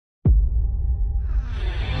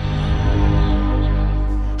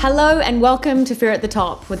Hello and welcome to Fear at the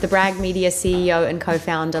Top with the Bragg Media CEO and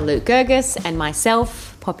co-founder Luke Gergis and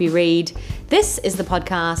myself, Poppy Reed. This is the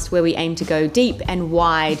podcast where we aim to go deep and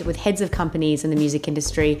wide with heads of companies in the music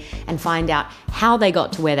industry and find out how they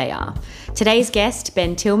got to where they are. Today's guest,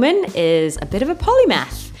 Ben Tillman, is a bit of a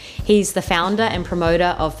polymath. He's the founder and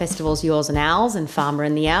promoter of festivals Yours and Owls and Farmer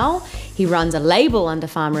and the Owl. He runs a label under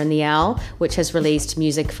Farmer and the Owl, which has released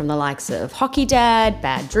music from the likes of Hockey Dad,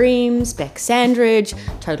 Bad Dreams, Beck Sandridge,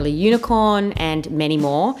 Totally Unicorn, and many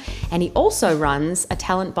more. And he also runs a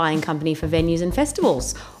talent buying company for venues and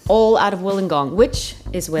festivals, all out of Wollongong, which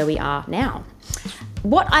is where we are now.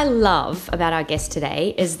 What I love about our guest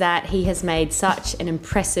today is that he has made such an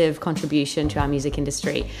impressive contribution to our music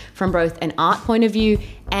industry from both an art point of view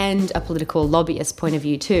and a political lobbyist point of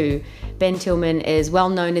view too. Ben Tillman is well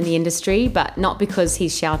known in the industry, but not because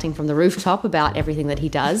he's shouting from the rooftop about everything that he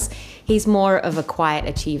does. He's more of a quiet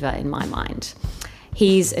achiever in my mind.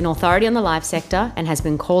 He's an authority on the live sector and has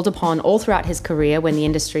been called upon all throughout his career when the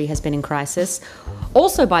industry has been in crisis.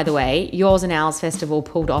 Also, by the way, Yours and Owls Festival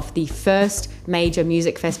pulled off the first major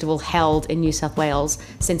music festival held in New South Wales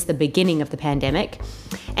since the beginning of the pandemic.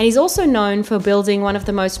 And he's also known for building one of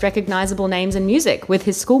the most recognisable names in music with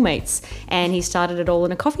his schoolmates, and he started it all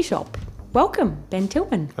in a coffee shop. Welcome, Ben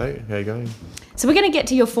Tillman. Hey, how you going? So we're going to get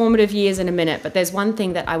to your formative years in a minute, but there's one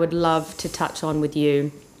thing that I would love to touch on with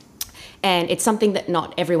you. And it's something that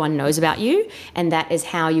not everyone knows about you, and that is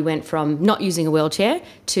how you went from not using a wheelchair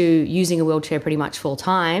to using a wheelchair pretty much full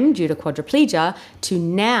time due to quadriplegia to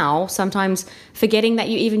now sometimes forgetting that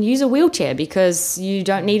you even use a wheelchair because you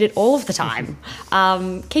don't need it all of the time.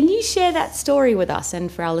 Can you share that story with us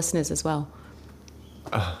and for our listeners as well?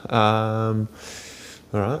 All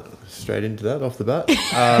right, straight into that off the bat.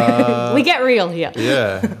 We get real here.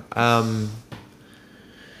 Yeah.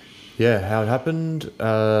 How it happened.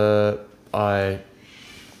 It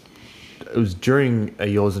was during a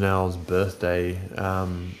Yours and Owls birthday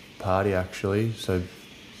party, actually. So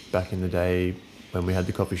back in the day when we had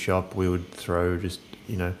the coffee shop, we would throw just,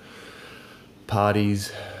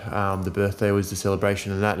 parties. The birthday was the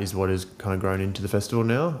celebration, and that is what has kind of grown into the festival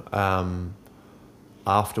now.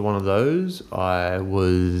 After one of those, I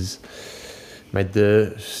made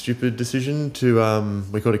the stupid decision to,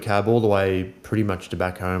 we called a cab all the way pretty much to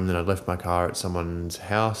back home. Then I left my car at someone's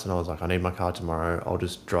house and I was like, I need my car tomorrow. I'll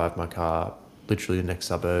just drive my car literally the next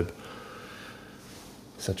suburb.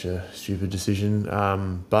 Such a stupid decision.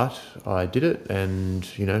 But I did it and,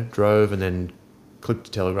 drove and then clipped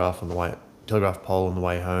a telegraph pole on the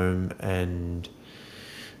way home and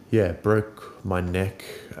broke my neck,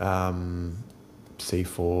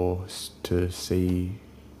 C4 to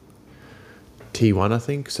T1, I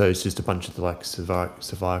think. So it's just a bunch of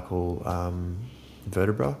cervical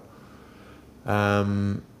vertebra. I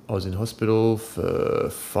was in hospital for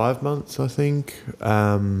 5 months, I think.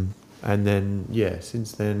 And then,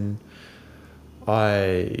 since then,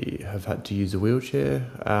 I have had to use a wheelchair.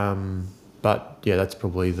 But that's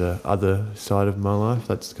probably the other side of my life.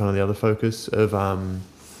 That's kind of the other focus of, I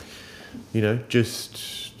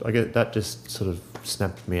get that just sort of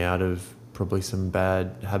snapped me out of probably some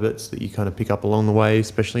bad habits that you kind of pick up along the way,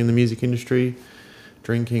 especially in the music industry,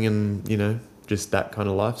 drinking and, just that kind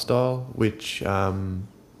of lifestyle, which, in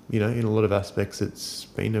a lot of aspects, it's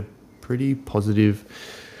been a pretty positive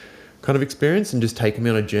kind of experience and just taken me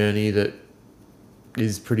on a journey that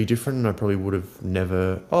is pretty different. And I probably would have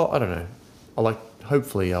never, I don't know.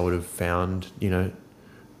 Hopefully I would have found, the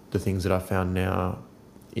things that I found now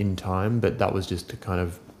in time, but that was just to kind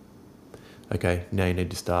of, okay, now you need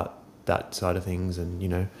to start that side of things and,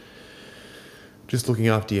 just looking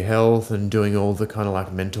after your health and doing all the kind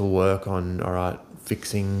of mental work on, all right,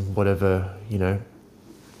 fixing whatever,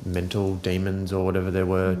 mental demons or whatever there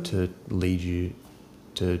were to lead you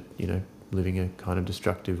to, living a kind of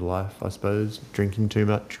destructive life, I suppose, drinking too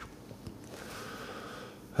much.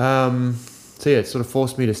 It sort of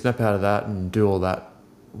forced me to snap out of that and do all that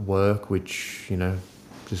work, which,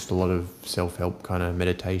 just a lot of self-help kind of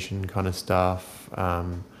meditation kind of stuff,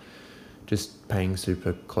 just paying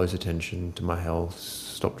super close attention to my health,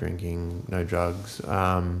 stop drinking, no drugs,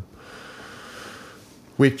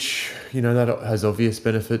 which, that has obvious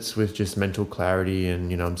benefits with just mental clarity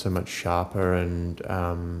and, I'm so much sharper and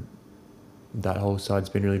that whole side's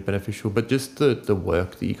been really beneficial. But just the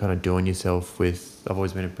work that you kind of do on yourself with, I've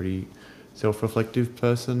always been a pretty self-reflective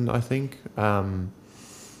person, I think.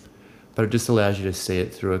 But it just allows you to see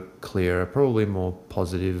it through a clearer, probably more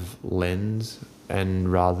positive lens, and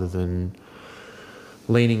rather than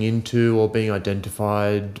leaning into or being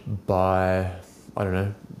identified by, I don't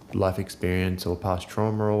know, life experience or past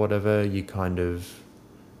trauma or whatever, you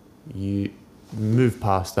move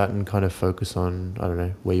past that and kind of focus on, I don't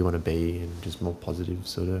know, where you want to be and just more positive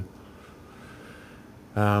sort of,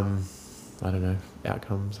 I don't know,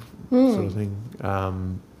 outcomes sort of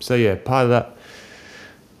thing. So yeah, part of that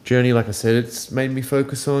journey, like I said, it's made me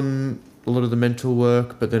focus on a lot of the mental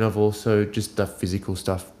work, but then I've also just the physical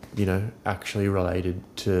stuff, you know, actually related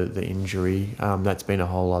to the injury. That's been a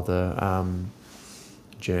whole other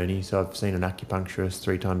journey. So I've seen an acupuncturist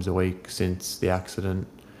 3 times a week since the accident.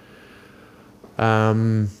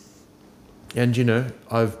 And, you know,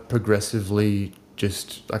 I've progressively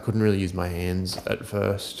I couldn't really use my hands at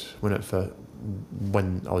first. When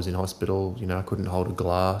I was in hospital, you know, I couldn't hold a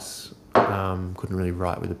glass, couldn't really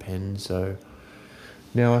write with a pen. So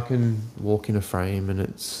now I can walk in a frame and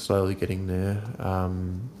it's slowly getting there.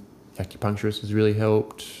 Acupuncturist has really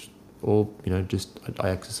helped. Or, you know, just I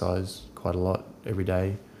exercise quite a lot every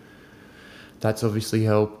day. That's obviously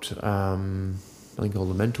helped. I think all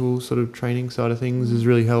the mental sort of training side of things has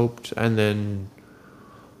really helped. And then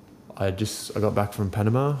I got back from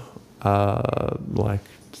Panama like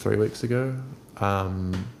 3 weeks ago,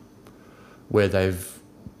 where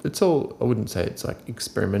it's all, I wouldn't say it's like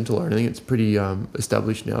experimental or anything, it's pretty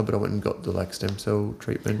established now, but I went and got the like stem cell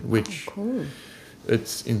treatment, which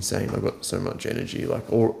it's insane. I've got so much energy,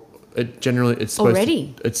 it's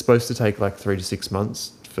supposed to take like 3 to 6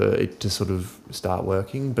 months for it to sort of start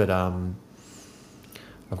working, but I've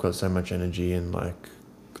got so much energy and like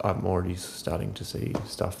I'm already starting to see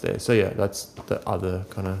stuff there. So yeah, that's the other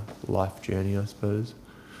kind of life journey, I suppose.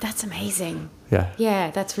 That's amazing. Yeah. Yeah,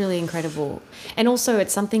 that's really incredible. And also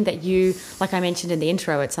it's something that you, like I mentioned in the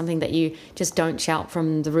intro, it's something that you just don't shout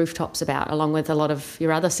from the rooftops about, along with a lot of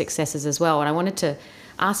your other successes as well. And I wanted to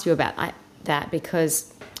ask you about that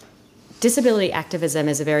because disability activism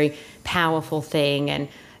is a very powerful thing. And,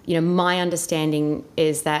 you know, my understanding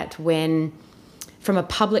is that from a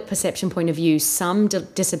public perception point of view, some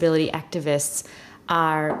disability activists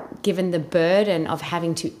are given the burden of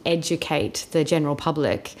having to educate the general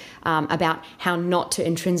public about how not to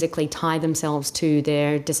intrinsically tie themselves to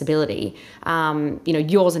their disability. You know,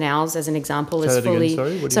 yours and ours, as an example, is fully...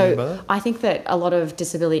 Sorry, what do you mean by that? I think that a lot of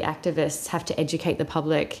disability activists have to educate the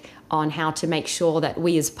public on how to make sure that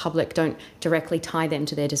we as public don't directly tie them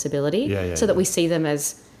to their disability, that we see them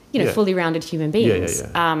as, you know, fully rounded human beings.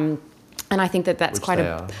 And I think that that's Which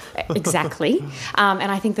exactly.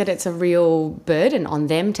 And I think that it's a real burden on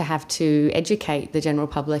them to have to educate the general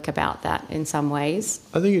public about that in some ways.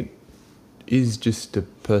 I think it is just a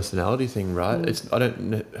personality thing, right?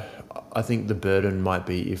 I think the burden might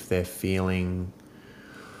be if they're feeling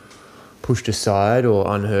pushed aside or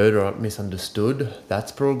unheard or misunderstood.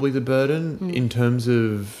 That's probably the burden in terms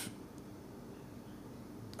of,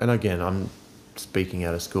 and again, I'm speaking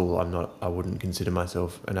out of school, I wouldn't consider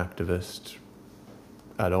myself an activist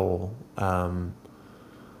at all. But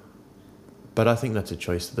I think that's a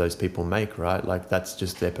choice that those people make, right? Like that's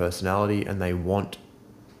just their personality and they want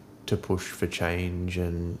to push for change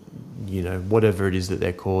and, you know, whatever it is that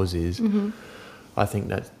their cause is. Mm-hmm. I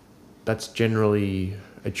think that's generally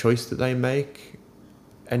a choice that they make.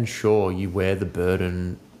 And sure, you wear the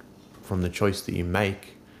burden from the choice that you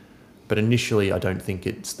make. But initially, I don't think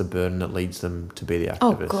it's the burden that leads them to be the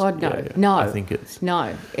activist. Oh God, no, yeah. no. I think it goes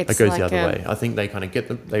like the other way. I think they kind of get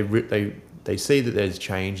them. They see that there's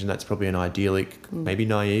change, and that's probably an idyllic, maybe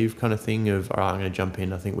naive kind of thing of, all right, I'm going to jump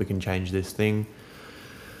in. I think we can change this thing.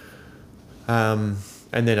 And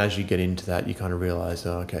then as you get into that, you kind of realize,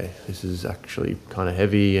 oh, okay, this is actually kind of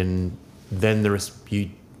heavy, and then the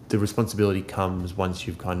responsibility comes once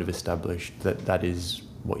you've kind of established that is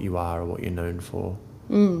what you are or what you're known for.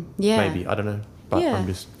 Maybe, I don't know, but I'm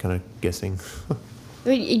just kind of guessing.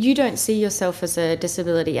 You don't see yourself as a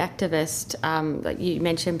disability activist, like you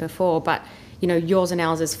mentioned before, but, you know, yours and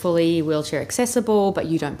ours is fully wheelchair accessible, but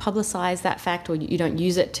you don't publicise that fact or you don't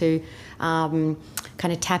use it to kind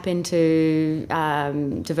of tap into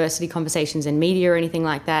diversity conversations in media or anything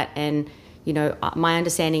like that. And, you know, my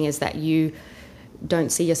understanding is that you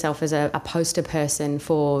don't see yourself as a poster person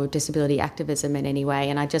for disability activism in any way.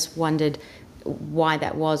 And I just wondered why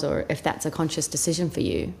that was, or if that's a conscious decision for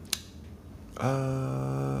you.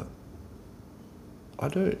 I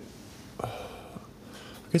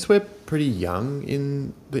guess we're pretty young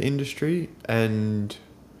in the industry and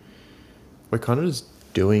we're kind of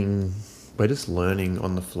we're just learning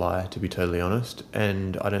on the fly, to be totally honest.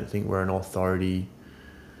 And I don't think we're an authority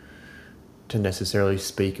to necessarily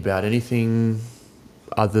speak about anything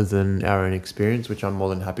other than our own experience, which I'm more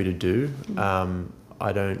than happy to do.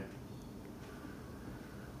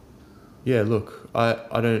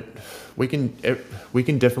 We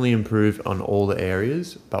can definitely improve on all the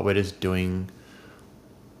areas, but we're just doing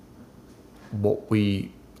what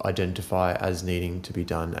we identify as needing to be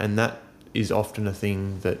done. And that is often a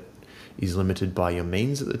thing that is limited by your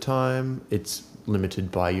means at the time. It's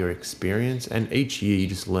limited by your experience. And each year you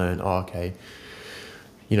just learn, oh, okay,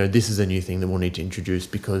 you know, this is a new thing that we'll need to introduce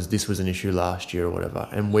because this was an issue last year or whatever.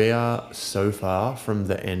 And we are so far from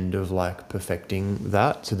the end of like perfecting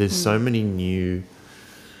that. So there's so many new,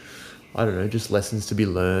 I don't know, just lessons to be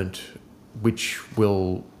learned, which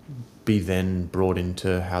will be then brought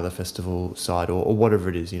into how the festival side or whatever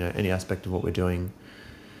it is, you know, any aspect of what we're doing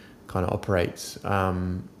kind of operates.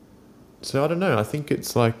 So I don't know, I think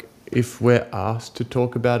it's like if we're asked to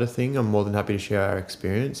talk about a thing, I'm more than happy to share our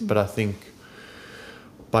experience. But I think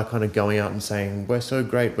by kind of going out and saying, we're so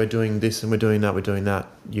great, we're doing this and we're doing that,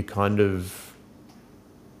 you're kind of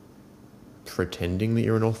pretending that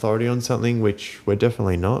you're an authority on something, which we're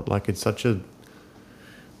definitely not. Like it's such a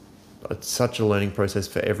learning process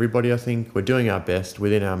for everybody. I think we're doing our best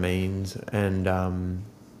within our means, and I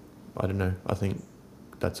don't know, I think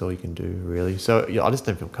that's all you can do really. So yeah, I just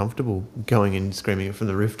don't feel comfortable going and screaming it from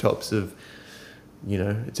the rooftops of, you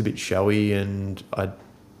know, it's a bit showy, and I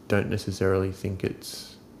don't necessarily think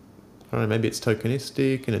it's, I don't know, maybe it's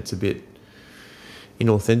tokenistic and it's a bit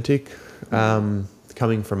inauthentic,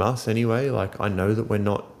 coming from us anyway. Like I know that we're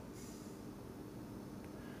not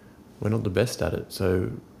the best at it,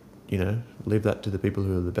 so, you know, leave that to the people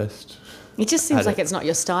who are the best. It just seems like it's not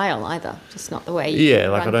your style either, just not the way you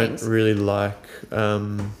like run I don't things. really like,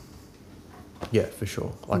 yeah, for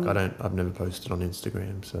sure. Like I've never posted on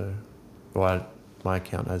Instagram, so, my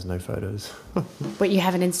account has no photos. But you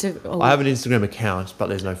have an Instagram. I have an Instagram account, but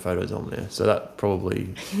there's no photos on there, so that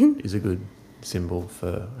probably is a good symbol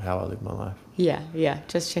for how I live my life. Yeah.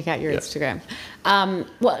 Just check out your Instagram.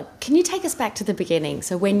 Well, can you take us back to the beginning?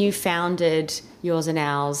 So when you founded Yours and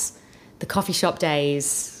Ours, the coffee shop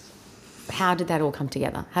days, how did that all come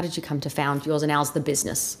together? How did you come to found Yours and Ours, the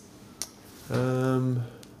business? So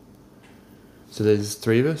there's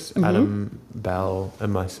three of us, Adam, Bal,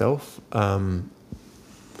 and myself. Can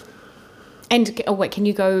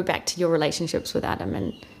you go back to your relationships with Adam?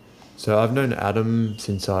 And so I've known Adam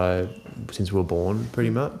since we were born,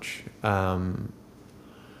 pretty much. And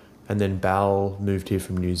then Bal moved here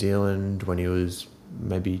from New Zealand when he was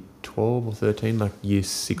maybe 12 or 13, like year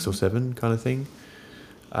 6 or 7 kind of thing.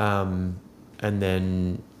 And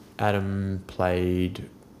then Adam played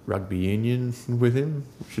rugby union with him,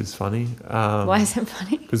 which is funny. why is that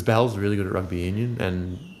funny? Because Bal's really good at rugby union,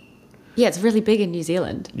 and Yeah, it's really big in New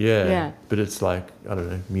Zealand. yeah. But it's like, I don't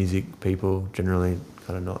know, music people generally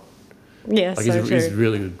kind of not. Yeah, Like so he's a true.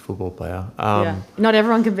 really good football player. Not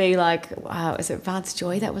everyone can be like, wow, is it Vance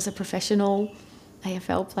Joy that was a professional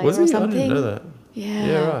AFL player Was or he? something? I didn't know that. Yeah.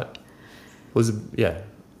 Yeah, right.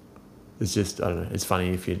 It's just, I don't know. It's funny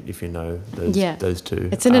if you know those two.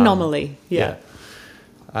 It's an anomaly. Yeah.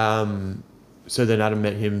 So then Adam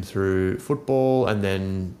met him through football, and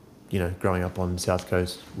then, you know, growing up on the South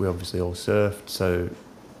Coast, we obviously all surfed. So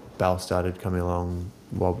Bal started coming along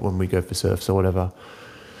when we go for surfs or whatever.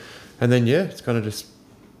 And then, it's kind of just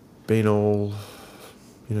been all,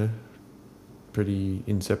 you know, pretty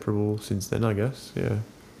inseparable since then, I guess. Yeah.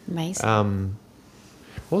 Amazing.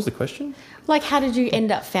 What was the question? Like, how did you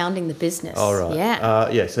end up founding the business? Oh, right.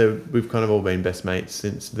 Yeah. So we've kind of all been best mates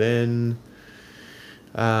since then.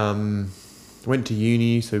 Went to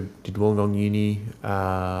uni, so did Wollongong Uni.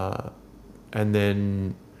 And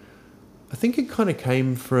then I think it kind of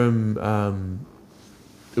came from,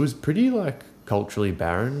 it was pretty like culturally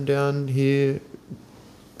barren down here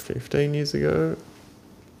 15 years ago.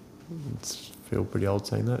 I feel pretty old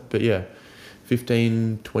saying that. But yeah,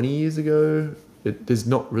 15, 20 years ago, there's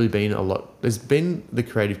not really been a lot. There's been the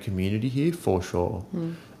creative community here for sure.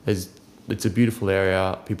 It's a beautiful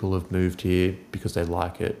area. People have moved here because they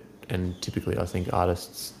like it. And typically I think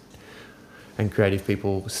artists and creative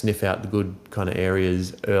people sniff out the good kind of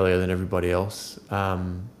areas earlier than everybody else.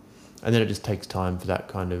 And then it just takes time for that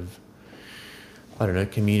kind of, I don't know,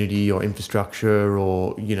 community or infrastructure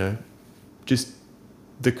or, you know, just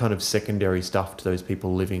the kind of secondary stuff to those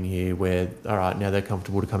people living here where, all right, now they're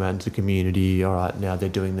comfortable to come out into the community. All right, now they're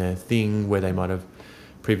doing their thing where they might have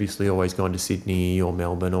previously always gone to Sydney or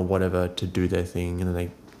Melbourne or whatever to do their thing, and then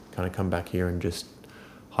they kind of come back here and just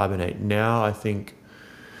hibernate. Now I think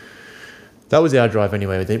that was our drive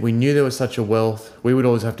anyway. We knew there was such a wealth. We would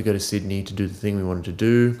always have to go to Sydney to do the thing we wanted to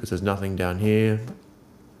do because there's nothing down here.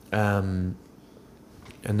 And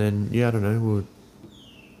then, I don't know, we were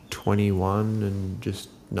 21 and just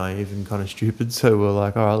naive and kind of stupid. So we're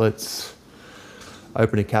like, all right, let's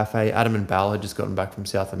open a cafe. Adam and Bal had just gotten back from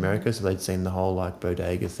South America, so they'd seen the whole like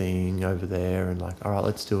bodega thing over there and like, all right,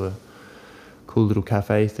 let's do a cool little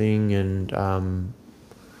cafe thing, and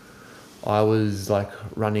I was like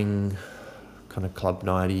running kind of club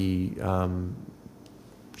nighty,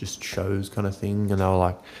 just shows kind of thing, and they were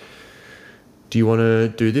like, do you want to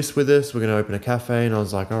do this with us? We're going to open a cafe. And I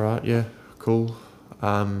was like, all right, yeah, cool.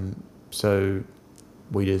 So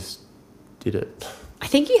we just did it. I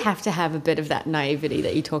think you have to have a bit of that naivety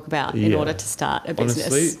that you talk about in order to start a business.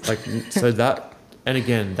 Honestly, like, so that, and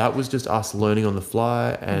again, that was just us learning on the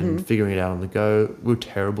fly and figuring it out on the go. We were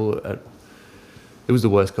terrible at, it was the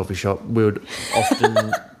worst coffee shop. We would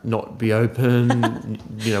often not be open.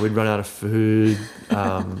 You know, we'd run out of food.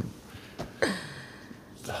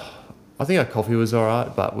 I think our coffee was all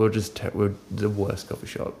right, but we're the worst coffee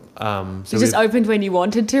shop. So you just opened when you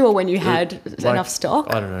wanted to, or when you had enough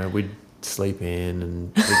stock? I don't know. We'd sleep in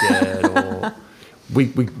and forget, or we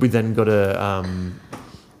then got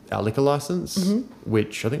our liquor license,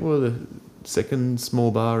 which I think we were the second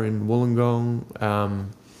small bar in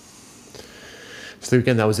Wollongong. So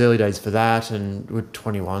again, that was early days for that, and we're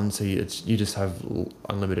 21, so you just have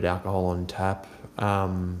unlimited alcohol on tap,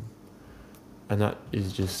 and that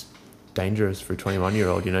is just dangerous for a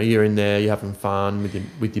 21-year-old. You know, you're in there, you're having fun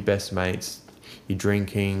with your best mates, you're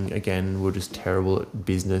drinking. Again, we're just terrible at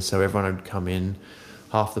business, so everyone would come in,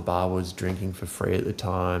 half the bar was drinking for free at the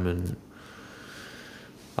time, and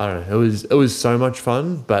I don't know, it was so much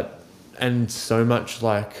fun, and so much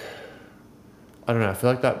like, I don't know, I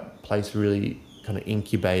feel like that place really kind of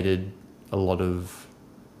incubated a lot of,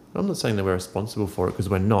 I'm not saying that we're responsible for it, because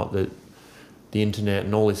we're not, that the internet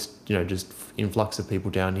and all this, you know, just influx of people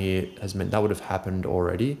down here has meant that would have happened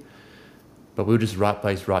already. But we were just right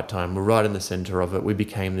place, right time. We're right in the centre of it. We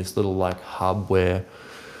became this little like hub where,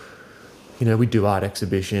 you know, we'd do art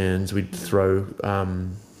exhibitions, we'd throw,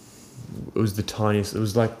 it was the tiniest, it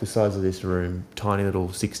was like the size of this room, tiny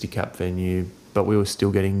little 60 cap venue, but we were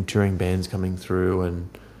still getting touring bands coming through,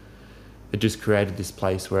 and it just created this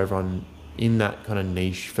place where everyone in that kind of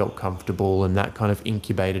niche felt comfortable, and that kind of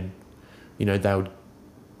incubated, you know, they would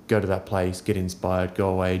go to that place, get inspired, go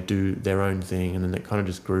away, do their own thing, and then it kind of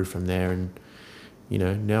just grew from there. And, you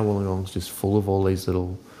know, now Wollongong's just full of all these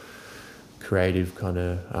little creative kind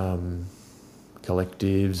of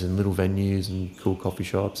collectives and little venues and cool coffee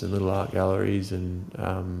shops and little art galleries,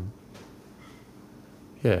 and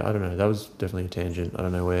yeah, I don't know. That was definitely a tangent. I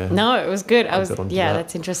don't know where. No, it was good.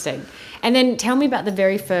 That's interesting. And then tell me about the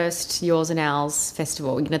very first Yours and Ours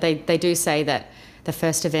festival. You know, they do say that the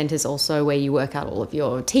first event is also where you work out all of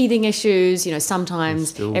your teething issues. You know,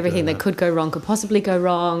 sometimes everything that could go wrong could possibly go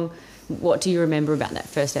wrong. What do you remember about that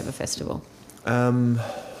first ever festival?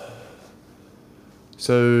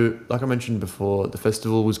 So, like I mentioned before, the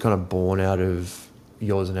festival was kind of born out of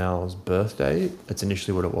Yours and Ours' birthday. That's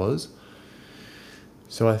initially what it was.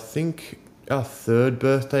 So I think our third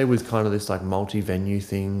birthday was kind of this like multi-venue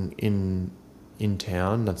thing in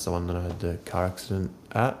town. That's the one that I had the car accident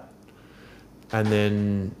at. And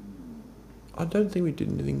then I don't think we did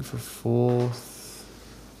anything for fourth.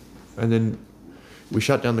 And then we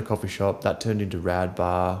shut down the coffee shop. That turned into Rad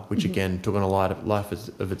Bar, which again took on a life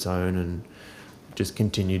of its own and just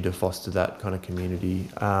continued to foster that kind of community.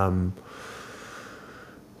 And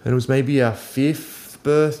it was maybe our fifth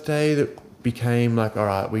birthday that became like, all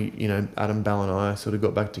right, we, you know, Adam, Bell and I sort of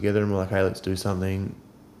got back together and we're like, hey, let's do something.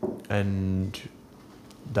 And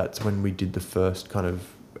that's when we did the first kind of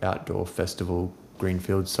outdoor festival,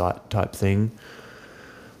 greenfield site type thing.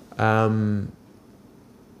 And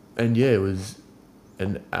yeah, it was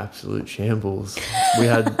an absolute shambles. We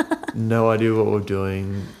had no idea what we were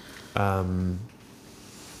doing.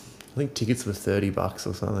 I think tickets were $30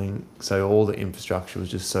 or something. So all the infrastructure was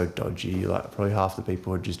just so dodgy. Like probably half the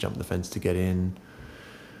people had just jumped the fence to get in.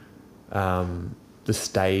 The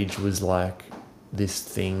stage was like this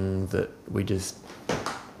thing that we just, it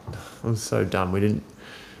was so dumb. We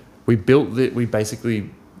got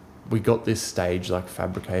this stage like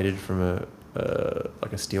fabricated from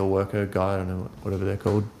like a steel worker guy, I don't know, whatever they're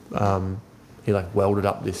called. He like welded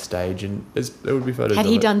up this stage, and there would be photos. Had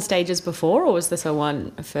he done stages before, or was this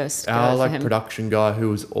a first? Our like production guy, who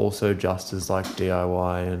was also just as like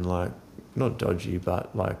DIY and like not dodgy,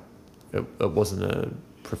 but like it wasn't a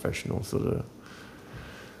professional sort of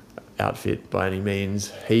outfit by any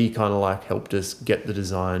means. He kind of like helped us get the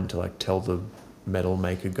design to like tell the metal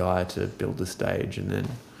maker guy to build the stage, and then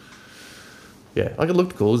yeah, like it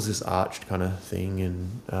looked cool. It was this arched kind of thing,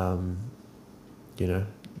 and you know,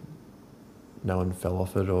 no one fell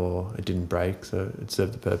off it or it didn't break, so it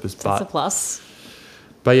served the purpose. That's a plus.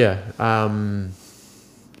 But yeah,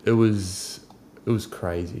 it was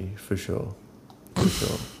crazy for sure.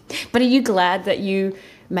 But are you glad that you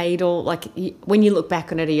made all, like, when you look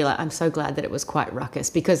back on it, you're like, I'm so glad that it was quite ruckus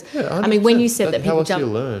because, Yeah, I mean, when you said that how people else do you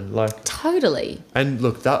jump... learn? Like, Totally. and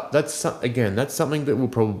look, that's something that will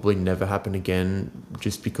probably never happen again,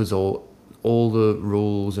 just because all the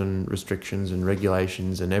rules and restrictions and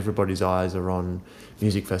regulations and everybody's eyes are on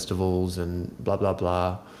music festivals and blah blah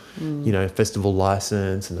blah. You know, festival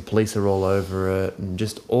license, and the police are all over it, and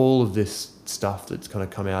just all of this stuff that's kind of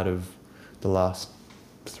come out of the last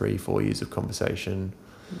 3-4 years of conversation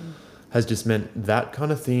has just meant that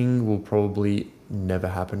kind of thing will probably never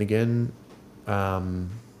happen again,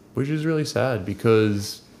 which is really sad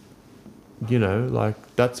because, you know, like,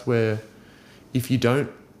 that's where, if you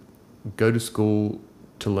don't go to school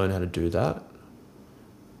to learn how to do that,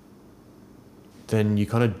 then you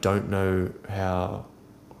kind of don't know how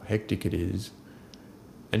hectic it is.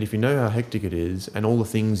 And if you know how hectic it is and all the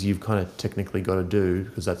things you've kind of technically got to do,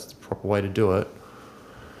 because that's the proper way to do it,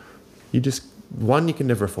 you just, one, you can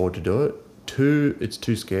never afford to do it. Two, it's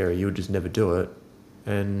too scary. You would just never do it.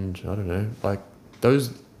 And I don't know, like,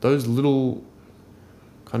 those little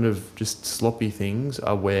kind of just sloppy things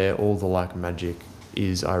are where all the, like, magic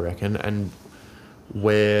is, I reckon, and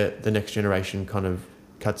where the next generation kind of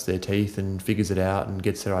cuts their teeth and figures it out and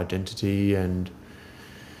gets their identity. And,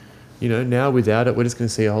 you know, now without it, we're just going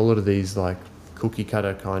to see a whole lot of these, like, cookie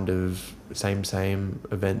cutter kind of same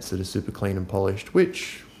events that are super clean and polished,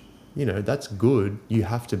 which, you know, that's good. You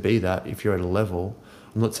have to be that if you're at a level.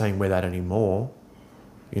 I'm not saying we're that anymore.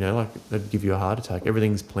 You know, like, that'd give you a heart attack.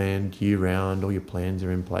 Everything's planned year round. All your plans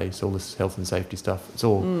are in place. All this health and safety stuff. It's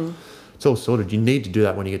all sorted. You need to do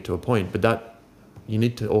that when you get to a point, but that you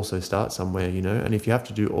need to also start somewhere, you know. And if you have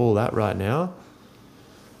to do all that right now,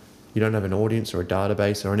 you don't have an audience or a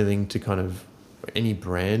database or anything to kind of, any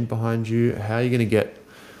brand behind you, how are you going to get,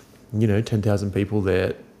 you know, 10,000 people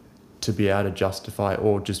there to be able to justify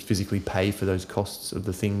or just physically pay for those costs of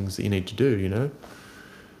the things that you need to do, you know?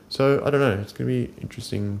 So I don't know, it's going to be an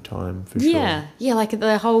interesting time for sure. Yeah, like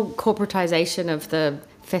the whole corporatization of the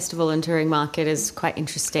festival and touring market is quite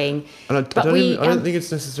interesting. And I don't think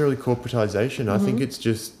it's necessarily corporatization. I think it's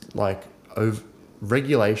just like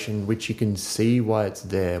regulation, which you can see why it's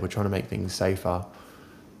there. We're trying to make things safer.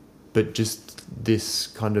 But just this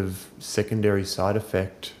kind of secondary side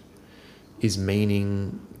effect is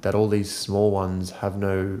meaning that all these small ones have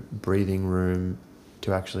no breathing room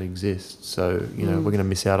to actually exist. So, you know, we're going to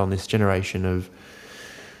miss out on this generation of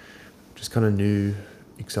just kind of new,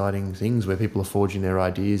 exciting things where people are forging their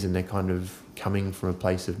ideas and they're kind of coming from a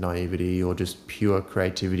place of naivety or just pure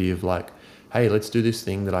creativity of like, hey, let's do this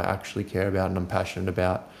thing that I actually care about and I'm passionate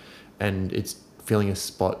about, and it's filling a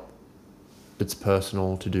spot that's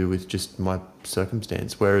personal to do with just my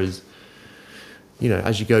circumstance. Whereas, you know,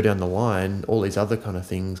 as you go down the line, all these other kind of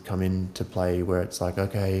things come into play where it's like,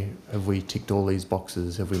 okay, have we ticked all these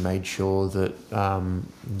boxes? Have we made sure that,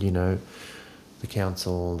 you know, the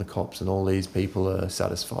council, the cops and all these people are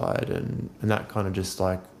satisfied? And that kind of just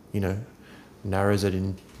like, you know, narrows it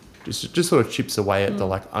in, just sort of chips away at the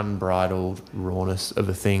like unbridled rawness of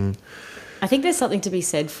a thing. I think there's something to be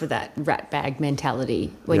said for that rat bag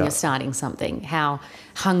mentality when you're starting something, how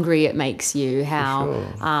hungry it makes you, how,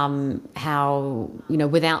 you know,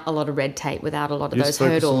 without a lot of red tape, without a lot of those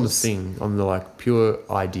hurdles. On the thing, on the like pure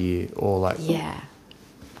idea, or like, yeah,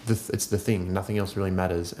 it's the thing, nothing else really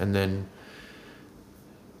matters. And then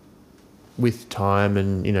with time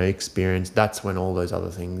and, you know, experience, that's when all those other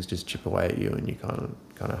things just chip away at you, and you kind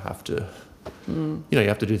of have to, you know, you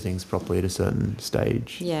have to do things properly at a certain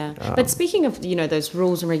stage. Yeah. But speaking of, you know, those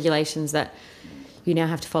rules and regulations that you now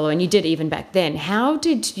have to follow, and you did even back then, how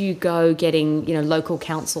did you go getting, you know, local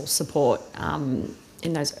council support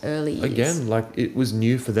in those early years? Again, like, it was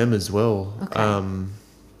new for them as well. Okay.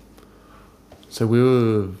 So we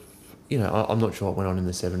were, you know, I'm not sure what went on in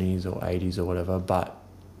the 70s or 80s or whatever, but,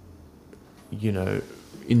 you know,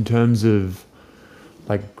 in terms of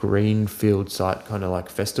like greenfield site kind of like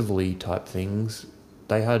festival-y type things,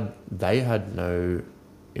 they had no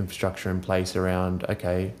infrastructure in place around,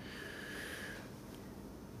 okay,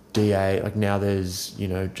 DA, like now there's, you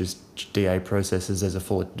know, just DA processes, there's a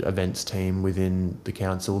full events team within the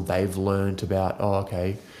council. They've learnt about, oh,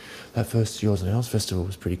 okay, that first Yours and Ours festival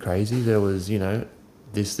was pretty crazy. There was, you know,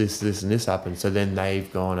 this and this happened. So then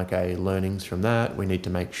they've gone, okay, learnings from that. We need to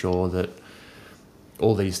make sure that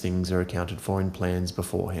all these things are accounted for in plans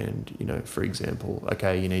beforehand. You know, for example,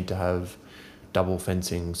 okay, you need to have double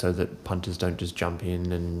fencing so that punters don't just jump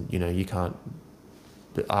in, and, you know, you can't,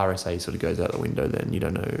 the RSA sort of goes out the window then. You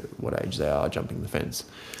don't know what age they are jumping the fence.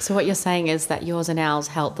 So what you're saying is that Yours and Ours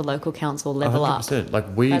help the local council level 100%. up.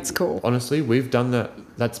 Like That's cool. Honestly, we've done that.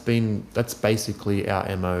 That's basically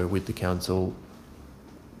our MO with the council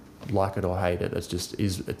like it or hate it.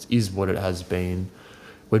 It is what it has been.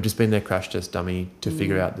 We've just been their crash test dummy to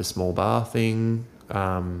figure out the small bar thing,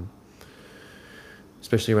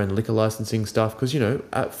 especially around liquor licensing stuff. Because,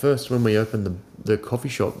 at first when we opened the coffee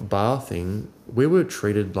shop bar thing, we were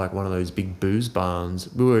treated like one of those big booze barns.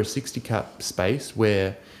 We were a 60 cap space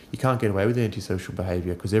where you can't get away with antisocial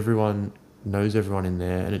behaviour because everyone knows everyone in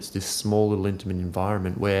there, and it's this small little intimate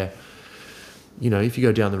environment where, if you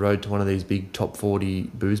go down the road to one of these big top 40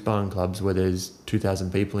 booze barn clubs where there's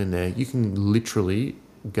 2,000 people in there, you can literally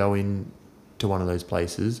go in to one of those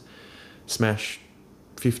places, smash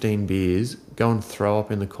 15 beers, go and throw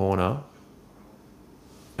up in the corner,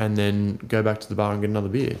 and then go back to the bar and get another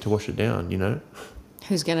beer to wash it down,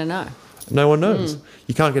 Who's going to know? No one knows.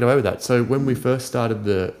 You can't get away with that. So when we first started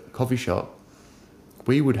the coffee shop,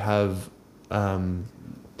 we would have,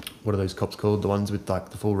 what are those cops called? The ones with like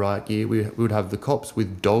the full riot gear. We would have the cops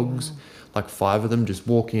with dogs, like 5 of them, just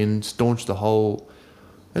walk in, staunch the whole.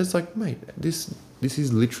 And it's like, mate, this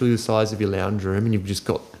is literally the size of your lounge room, and you've just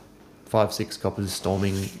got 5-6 coppers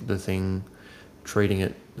storming the thing, treating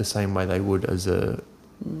it the same way they would as a.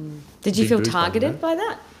 Did you big feel booze bar, targeted by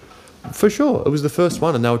that? For sure, it was the first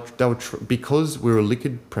one, and they were because we were a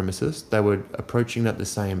liquored premises. They were approaching that the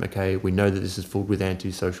same. Okay, we know that this is filled with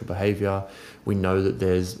antisocial behaviour. We know that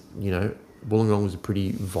there's, Wollongong was a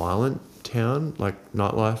pretty violent town, like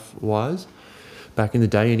nightlife wise, back in the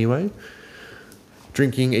day anyway.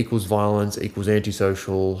 Drinking equals violence equals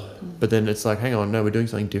antisocial, but then it's like, hang on, no, we're doing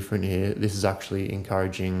something different here. This is actually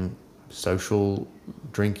encouraging social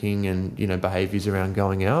drinking and behaviours around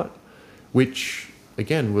going out, which.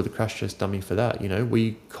 Again, we're the crash test dummy for that.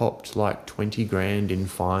 We copped like 20 grand in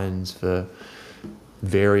fines for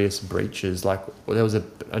various breaches. Like there was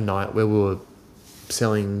a night where we were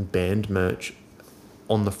selling band merch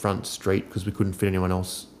on the front street because we couldn't fit anyone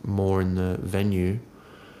else more in the venue,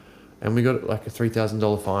 and we got like a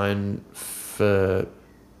 $3,000 fine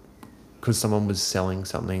because someone was selling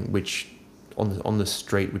something which on the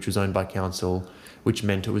street which was owned by council, which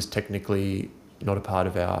meant it was technically not a part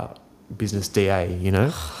of our business DA,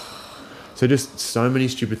 So just so many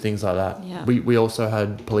stupid things like that. Yeah. We also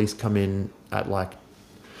had police come in at like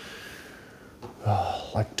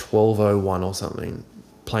 12:01 or something,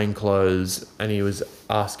 plain clothes, and he was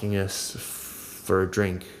asking us for a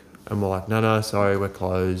drink, and we're like, no, sorry, we're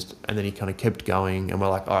closed. And then he kind of kept going, and we're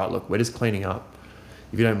like, all right, look, we're just cleaning up.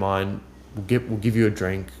 If you don't mind, we'll give you a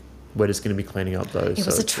drink. We're just going to be cleaning up those. It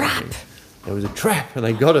was a trap. It was a trap, and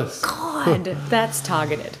they got us. God, that's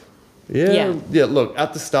targeted. Yeah. Look,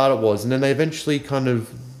 at the start it was, and then they eventually got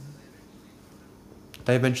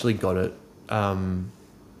it. And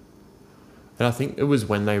I think it was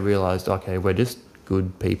when they realised, okay, we're just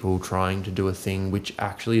good people trying to do a thing which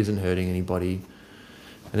actually isn't hurting anybody.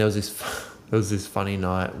 And there was this funny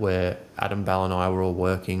night where Adam Ball and I were all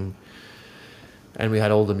working, and we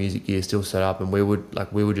had all the music gear still set up, and we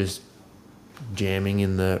were just jamming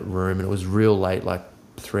in the room, and it was real late, like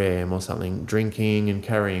 3 a.m. or something, drinking and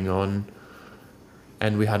carrying on,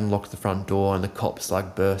 and we hadn't locked the front door, and the cops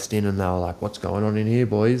like burst in, and they were like, what's going on in here,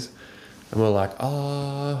 boys? And we're like,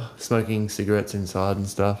 smoking cigarettes inside and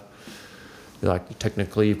stuff. They're like,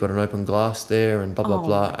 technically you've got an open glass there and blah blah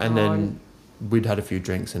blah. And then we'd had a few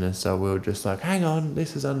drinks in us, so we were just like, hang on,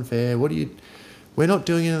 this is unfair, we're not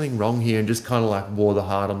doing anything wrong here, and just kind of like wore the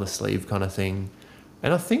heart on the sleeve kind of thing.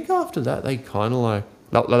 And I think after that they kind of like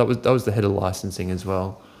that was the head of licensing as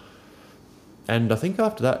well. And I think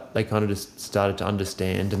after that they kind of just started to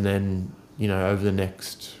understand, and then over the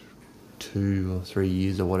next 2 or 3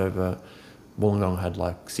 years or whatever, Wollongong had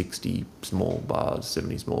like 60 small bars,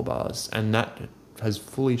 70 small bars, and that has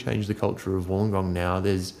fully changed the culture of Wollongong now.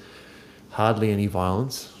 There's hardly any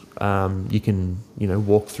violence. You can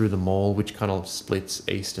walk through the mall, which kind of splits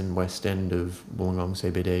east and west end of Wollongong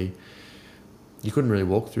CBD. You couldn't really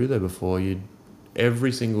walk through there before.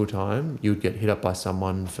 Every single time you'd get hit up by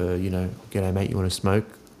someone for, g'day mate, you want to smoke?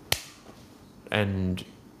 And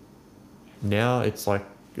now it's like,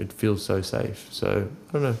 it feels so safe. So,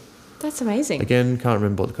 I don't know. That's amazing. Again, can't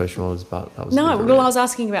remember what the question was, but that was... No, well, I was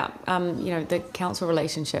asking about, the council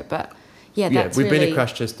relationship, but that's we've been a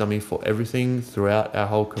crash test dummy for everything throughout our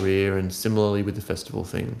whole career, and similarly with the festival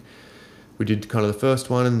thing. We did kind of the first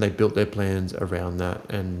one, and they built their plans around that,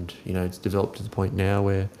 and, it's developed to the point now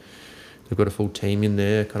where they've got a full team in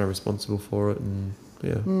there kind of responsible for it, and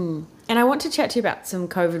And I want to chat to you about some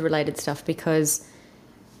COVID-related stuff because,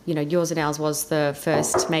 Yours and Ours was the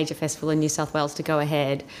first major festival in New South Wales to go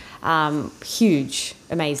ahead. Huge,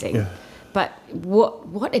 amazing. Yeah. But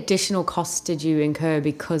what additional costs did you incur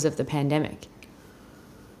because of the pandemic?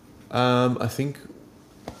 I think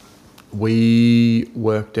we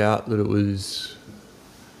worked out that it was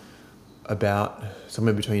about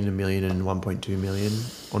somewhere between $1 million and 1.2 million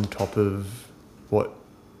on top of what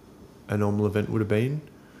a normal event would have been.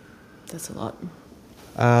 That's a lot.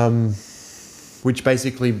 Which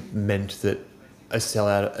basically meant that a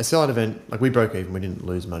sellout event, like we broke even, we didn't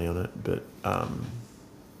lose money on it, but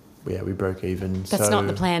we broke even. That's not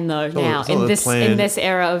the plan though. It's not- Now it's not in the this plan. in this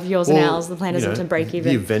era of yours and Well, ours, the plan you isn't know, to break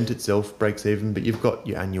even. The event itself breaks even, but you've got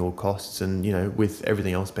your annual costs, and with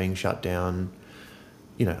everything else being shut down,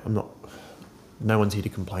 no one's here to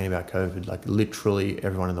complain about COVID. Like literally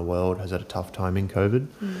everyone in the world has had a tough time in COVID.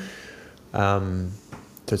 So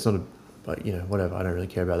it's not whatever. I don't really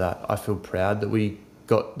care about that. I feel proud that we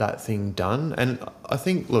got that thing done, and I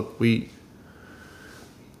think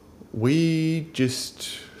we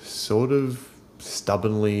just sort of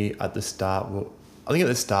stubbornly at the start. Well, I think at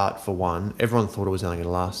the start, for one, everyone thought it was only going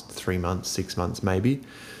to last 3 months, 6 months, maybe.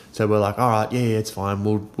 So we're like, all right, yeah, it's fine.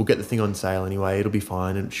 We'll get the thing on sale anyway. It'll be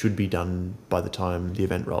fine. And it should be done by the time the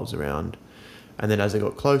event rolls around. And then as it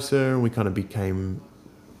got closer, we kind of became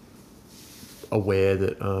aware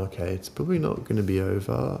that, okay, it's probably not going to be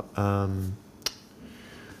over.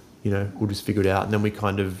 We'll just figure it out. And then we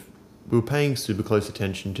were paying super close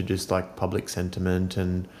attention to just like public sentiment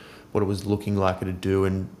and what it was looking like to do,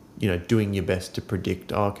 and, doing your best to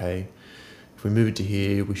predict, okay, if we move it to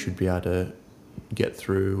here, we should be able to get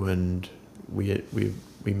through. And we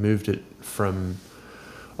moved it from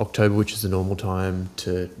October, which is the normal time,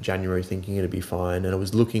 to January, thinking it'd be fine, and it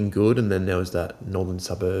was looking good. And then there was that Northern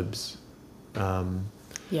Suburbs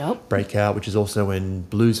breakout, which is also when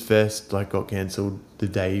Blues Fest got cancelled the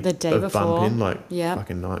day of before. Bump In,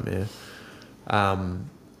 fucking nightmare.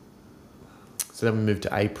 So then we moved to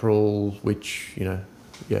April, which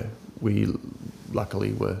we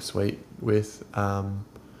luckily were sweet with.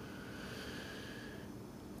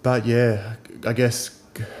 But yeah, I guess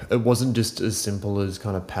it wasn't just as simple as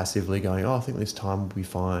kind of passively going, I think this time will be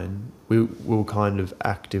fine. We were kind of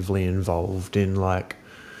actively involved in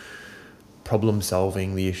problem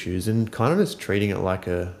solving the issues, and kind of just treating it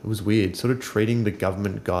it was weird, sort of treating the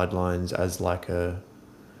government guidelines as like a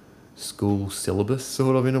school syllabus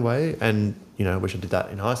sort of, in a way. And I wish I did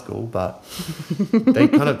that in high school, but they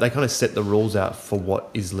kind of set the rules out for what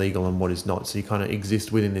is legal and what is not. So you kind of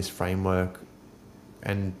exist within this framework,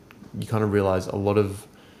 and you kind of realize a lot of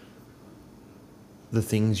the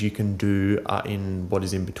things you can do are in what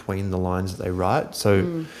is in between the lines that they write.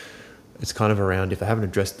 So it's kind of around, if they haven't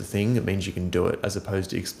addressed the thing, it means you can do it, as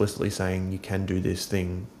opposed to explicitly saying you can do this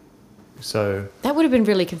thing. So that would have been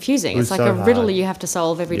really confusing. It's like so a riddle hard. you have to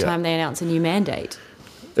solve every time they announce a new mandate.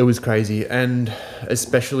 It was crazy, and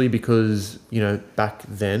especially because, back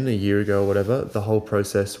then, a year ago or whatever, the whole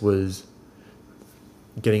process was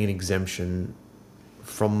getting an exemption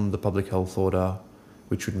from the public health order,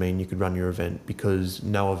 which would mean you could run your event, because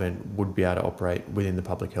no event would be able to operate within the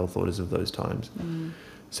public health orders of those times.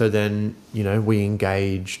 So then, we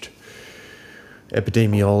engaged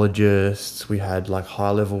epidemiologists, we had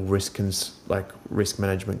high-level risk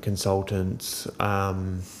management consultants. I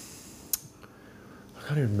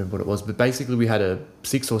can't even remember what it was, but basically we had a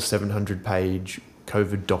 600 or 700 page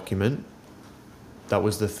COVID document. That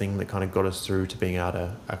was the thing that kind of got us through to being able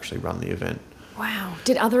to actually run the event. Wow.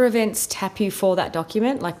 Did other events tap you for that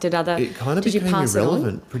document? It kind of became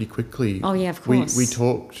irrelevant pretty quickly. Oh, yeah, of course. We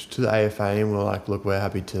talked to the AFA and we were like, look, we're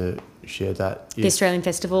happy to share that. The Australian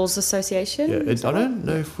Festivals Association? Yeah, I don't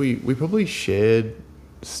know if we probably shared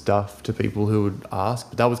stuff to people who would ask,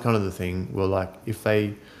 but that was kind of the thing. We're like, if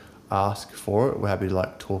they ask for it, we're happy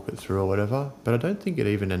to talk it through or whatever. But I don't think it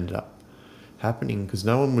even ended up happening, because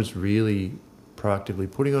no one was really proactively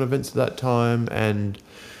putting on events at that time. And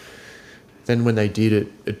then when they did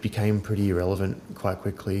it became pretty irrelevant quite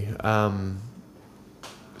quickly.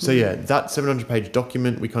 So yeah, that 700 page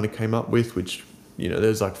document we kind of came up with, which,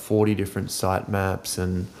 there's 40 different site maps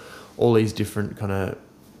and all these different kind of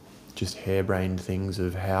just harebrained things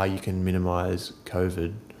of how you can minimize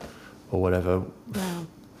COVID or whatever. Wow.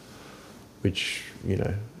 Which,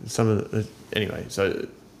 some of the, anyway, so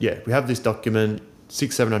yeah, we have this document,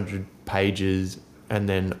 600-700 pages, and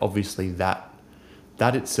then obviously that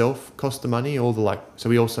itself cost the money. So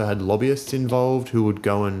we also had lobbyists involved who would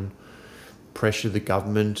go and pressure the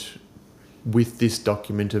government with this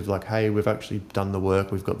document of hey, we've actually done the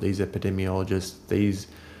work, we've got these epidemiologists, these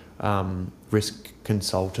risk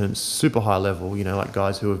consultants, super high level,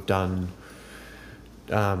 guys who have done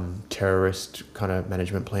terrorist kind of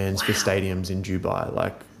management plans for stadiums in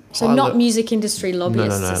Dubai, so not music industry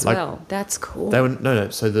lobbyists as well. That's cool. They were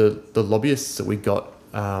so the lobbyists that we got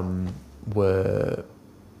were,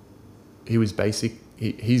 he was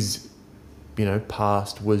he's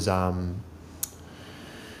past was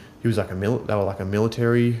he was like they were like a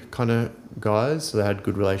military kind of guys, so they had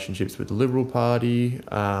good relationships with the Liberal Party.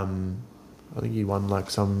 I think he won like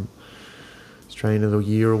some Australian of the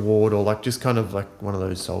Year award, or like just kind of like one of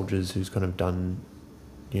those soldiers who's kind of done,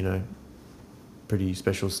 pretty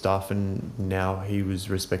special stuff, and now he was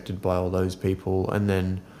respected by all those people. And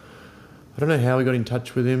then I don't know how we got in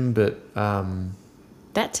touch with him, but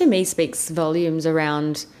that to me speaks volumes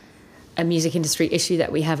around a music industry issue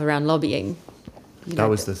that we have around lobbying. That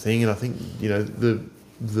was the thing, and I think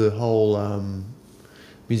the whole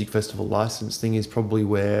music festival license thing is probably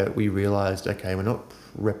where we realised, okay, we're not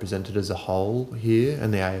represented as a whole here,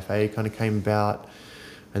 and the AFA kind of came about,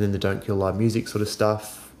 and then the Don't Kill Live Music sort of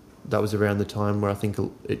stuff. That was around the time where I think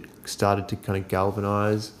it started to kind of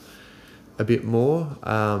galvanise a bit more.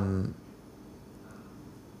 And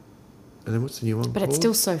then what's the new one But called? it's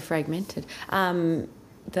still so fragmented.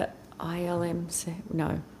 The ILMC,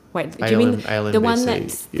 no. Wait, do you mean ALNBC, the one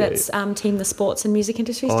that's team the sports and music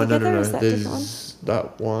industries together? No. Is that There's different one?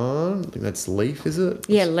 that one. I think that's Leaf, is it?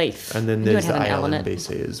 Yeah, Leaf. And then You there's would the have an L in it.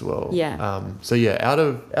 ALNBC as well. Yeah. So yeah, out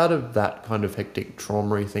of that kind of hectic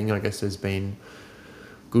trauma thing, I guess there's been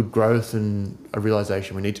good growth and a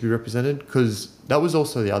realisation we need to be represented, because that was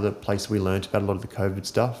also the other place we learnt about a lot of the COVID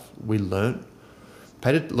stuff. We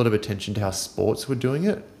paid a lot of attention to how sports were doing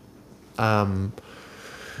it.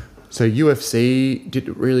 So UFC did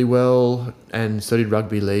it really well, and so did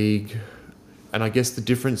rugby league. And I guess the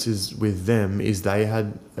difference is with them is they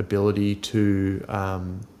had ability to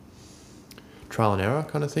trial and error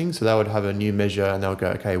kind of thing. So they would have a new measure and they would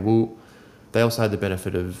go, okay, well, they also had the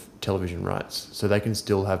benefit of television rights. So they can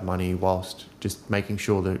still have money whilst just making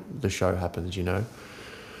sure that the show happens,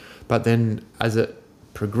 But then as it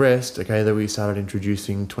progressed, okay, that we started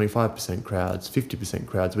introducing 25% crowds, 50%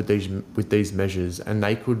 crowds with these measures, and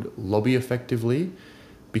they could lobby effectively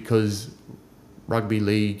because rugby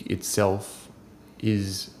league itself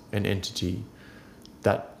is an entity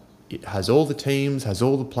that it has all the teams, has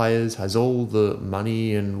all the players, has all the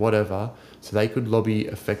money and whatever, so they could lobby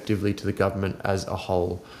effectively to the government as a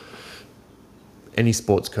whole. Any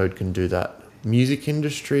sports code can do that. Music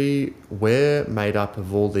industry, we're made up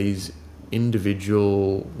of all these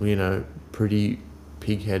individual, pretty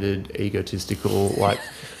pig-headed, egotistical, like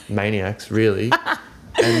maniacs, really.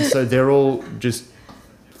 And so they're all just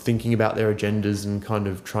thinking about their agendas and kind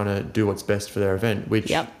of trying to do what's best for their event, which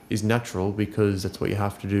is natural because that's what you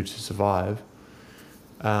have to do to survive.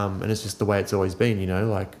 And it's just the way it's always been,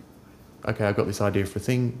 like, okay, I've got this idea for a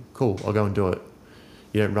thing, cool, I'll go and do it.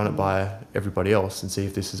 You don't run it by everybody else and see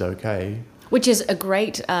if this is okay. Which is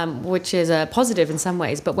which is a positive in some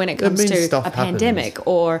ways, but when it comes to a pandemic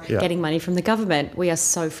or getting money from the government, we are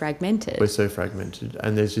so fragmented. We're so fragmented,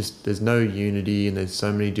 and there's no unity, and there's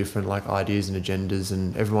so many different ideas and agendas,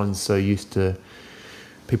 and everyone's so used to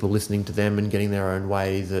people listening to them and getting their own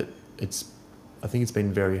way that I think it's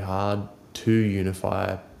been very hard to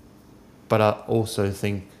unify. But I also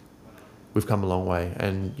think we've come a long way,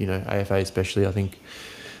 and AFA especially, I think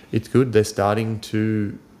it's good. They're starting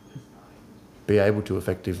to be able to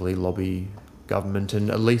effectively lobby government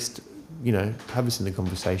and at least, have us in the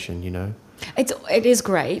conversation, It is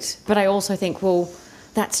great, but I also think, well,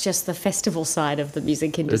 that's just the festival side of the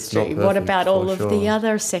music industry. It's not what perfect, about all of sure. the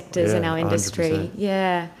other sectors in our industry? 100%.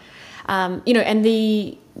 Yeah. And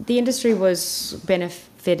the industry was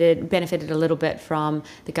benefited a little bit from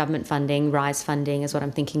the government funding. RISE funding is what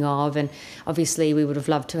I'm thinking of, and obviously we would have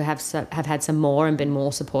loved to have had some more and been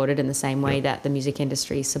more supported in the same way that the music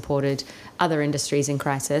industry supported other industries in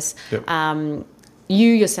crisis. Yep.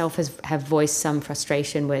 You yourself have voiced some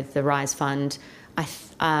frustration with the RISE fund.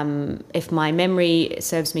 If my memory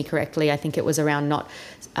serves me correctly, I think it was around not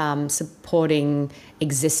supporting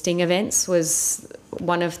existing events was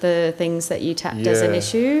one of the things that you tapped as an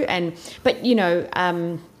issue. But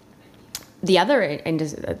the other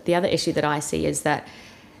issue that I see is that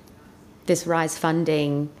this RISE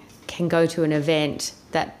funding can go to an event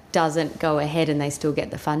that doesn't go ahead and they still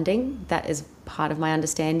get the funding. That is part of my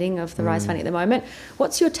understanding of the RISE funding at the moment.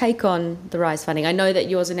 What's your take on the RISE funding? I know that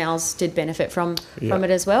yours and ours did benefit from it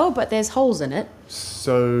as well, but there's holes in it.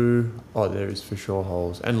 So, there is for sure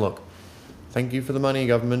holes. And look, thank you for the money,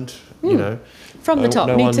 government. From the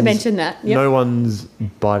top, need to mention that. Yep. No one's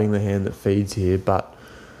biting the hand that feeds here, but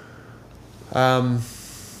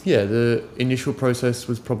the initial process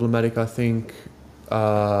was problematic, I think.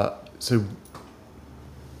 So,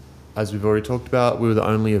 as we've already talked about, we were the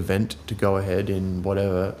only event to go ahead in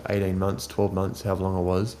 18 months, 12 months, however long it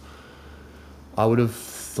was. I would have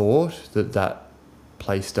thought that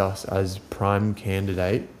placed us as prime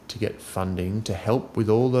candidate to get funding to help with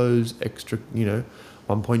all those extra, you know,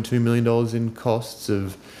 $1.2 million in costs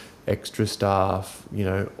of extra staff, you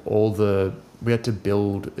know, we had to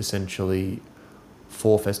build essentially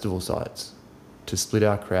 4 festival sites to split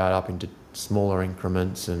our crowd up into smaller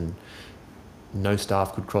increments, and no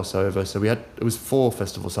staff could cross over. So it was 4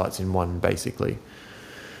 festival sites in one, basically.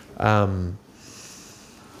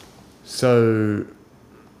 So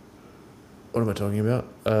what am I talking about?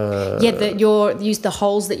 Use the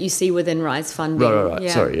holes that you see within Rise funding. Right.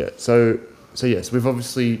 Yeah. Sorry, yeah. So yes, we've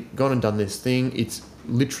obviously gone and done this thing. It's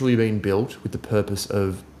literally been built with the purpose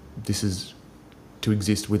of this is to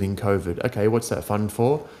exist within COVID. Okay, what's that fund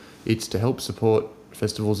for? It's to help support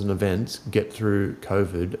festivals and events get through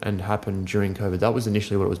COVID and happen during COVID. That was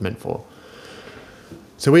initially what it was meant for.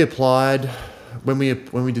 So we applied. When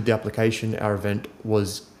we did the application, our event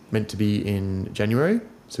was meant to be in January.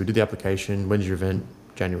 So we did the application. When's your event?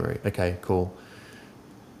 January. Okay, cool.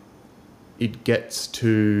 It gets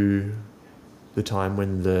to the time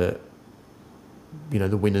when the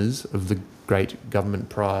winners of the great government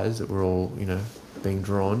prize that were all, you know, being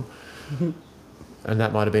drawn. And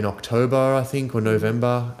that might have been October, I think, or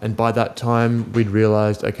November. And by that time, we'd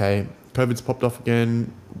realised, okay, COVID's popped off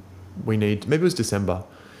again. Maybe it was December.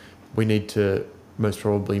 We need to most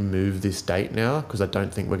probably move this date now, because I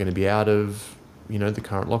don't think we're going to be out of, you know, the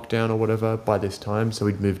current lockdown or whatever by this time. So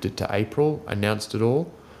we'd moved it to April, announced it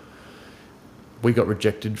all. We got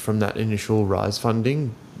rejected from that initial Rise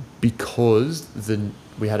funding because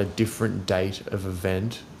we had a different date of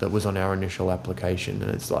event that was on our initial application,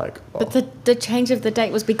 and it's like... Oh. But the change of the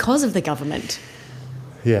date was because of the government.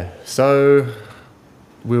 Yeah, so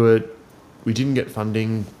we didn't get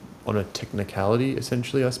funding on a technicality,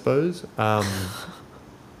 essentially, I suppose.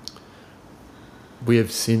 We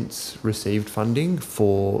have since received funding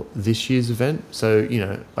for this year's event. So, you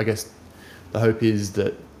know, I guess the hope is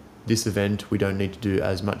that this event, we don't need to do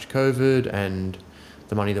as much COVID, and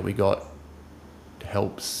the money that we got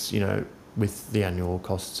helps, you know, with the annual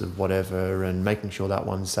costs of whatever and making sure that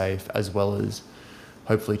one's safe, as well as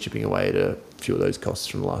hopefully chipping away at a few of those costs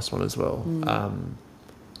from the last one as well.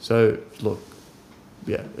 So, look,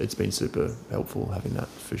 yeah, it's been super helpful having that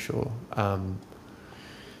for sure.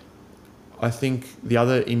 I think the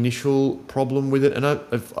other initial problem with it, and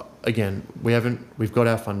we've got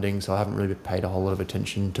our funding, so I haven't really paid a whole lot of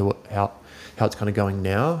attention to how it's kind of going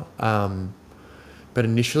now. But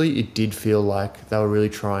initially it did feel like they were really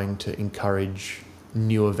trying to encourage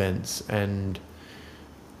new events, and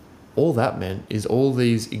all that meant is all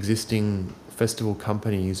these existing festival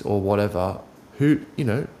companies or whatever who, you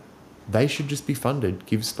know, they should just be funded.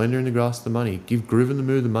 Give Splendour in the Grass the money, give Groove in the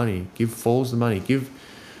Moo the money, give Falls the money,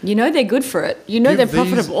 You know they're good for it. You know they're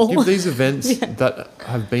profitable. Give these events that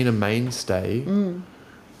have been a mainstay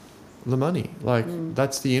the money. Like,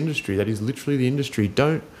 that's the industry. That is literally the industry.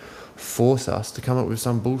 Don't force us to come up with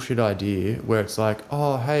some bullshit idea where it's like,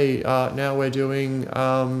 oh, hey, now we're doing,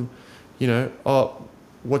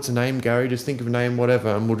 what's a name, Gary? Just think of a name,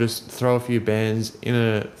 whatever, and we'll just throw a few bands in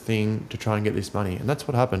a thing to try and get this money. And that's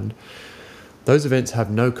what happened. Those events have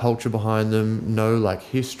no culture behind them, no, like,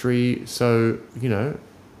 history. So, you know,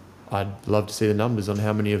 I'd love to see the numbers on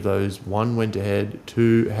how many of those, 1, went ahead,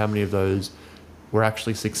 2, how many of those were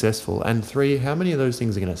actually successful, and 3, how many of those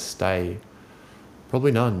things are going to stay?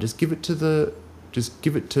 Probably none. Just give it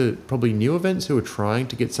to probably new events who are trying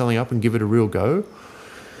to get selling up and give it a real go.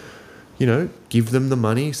 You know, give them the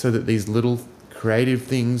money so that these little creative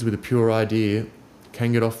things with a pure idea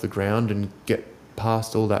can get off the ground and get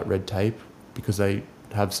past all that red tape because they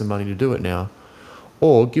have some money to do it now.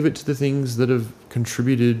 Or give it to the things that have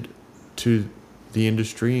contributed to the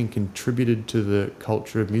industry and contributed to the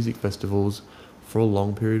culture of music festivals for a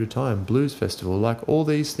long period of time. Blues festival, like all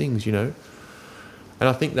these things, you know. And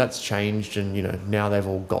I think that's changed, and, you know, now they've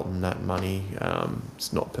all gotten that money.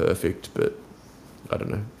 It's not perfect, but I don't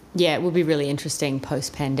know. Yeah, it will be really interesting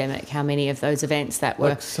post-pandemic how many of those events that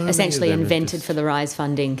were essentially invented for the Rise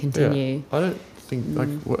funding continue. Yeah, I don't think,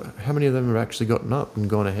 how many of them have actually gotten up and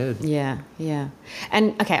gone ahead? Yeah.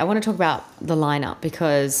 And, okay, I want to talk about the lineup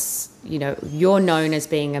because, you know, you're known as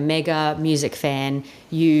being a mega music fan.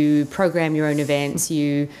 You program your own events.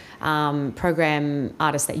 You program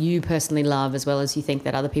artists that you personally love as well as you think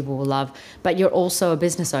that other people will love. But you're also a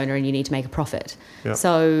business owner and you need to make a profit. Yep.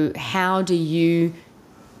 So how do you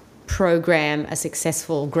program a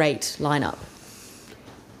successful, great lineup?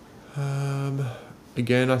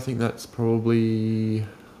 Again, I think that's probably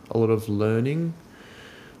a lot of learning.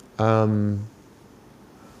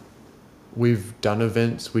 We've done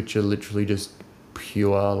events which are literally just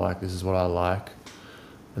pure, like, this is what I like.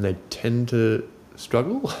 And they tend to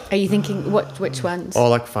struggle. Are you thinking which ones? Or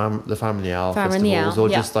like the Farm and the Owl Farm and the festivals, Owl, or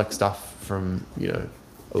yeah. just like stuff from, you know,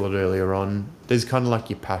 a lot earlier on. There's kind of like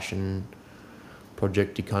your passion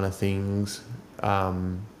projecty kind of things.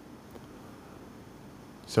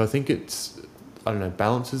 So I think it's, I don't know,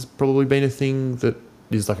 balance has probably been a thing that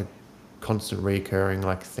is like a constant recurring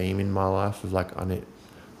like theme in my life of like, I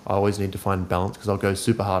always need to find balance, because I'll go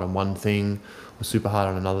super hard on one thing or super hard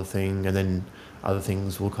on another thing, and then other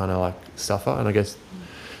things will kind of like suffer. And I guess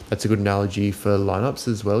that's a good analogy for lineups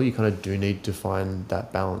as well. You kind of do need to find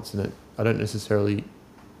that balance, and I don't necessarily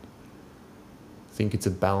think it's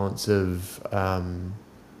a balance of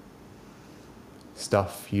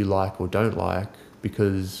stuff you like or don't like,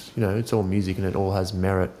 because, you know, it's all music and it all has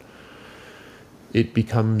merit. It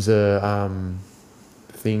becomes a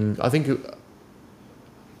thing. I think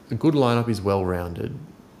a good lineup is well-rounded,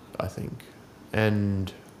 I think,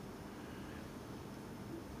 and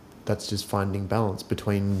that's just finding balance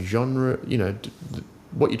between genre, you know,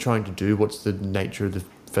 what you're trying to do, what's the nature of the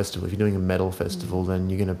festival. If you're doing a metal festival, then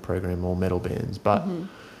you're going to program all metal bands, but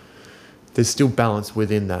there's still balance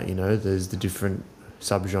within that, you know. There's the different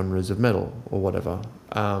subgenres of metal or whatever.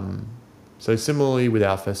 So similarly with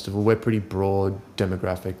our festival, we're pretty broad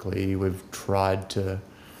demographically. We've tried to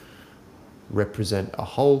represent a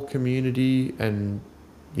whole community and,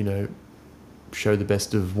 you know, show the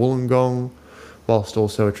best of Wollongong, whilst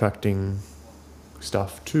also attracting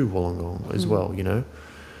stuff to Wollongong as well, you know.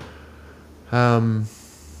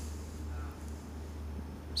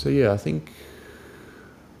 So yeah, I think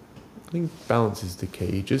balance is the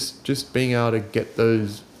key. Just being able to get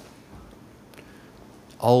those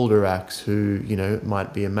older acts who, you know,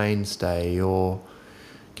 might be a mainstay, or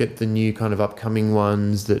get the new kind of upcoming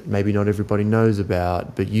ones that maybe not everybody knows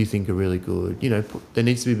about but you think are really good. You know, there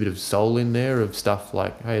needs to be a bit of soul in there of stuff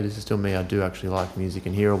like, hey, this is still me, I do actually like music,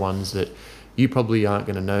 and here are ones that you probably aren't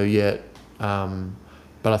going to know yet,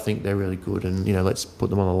 but I think they're really good, and, you know, let's put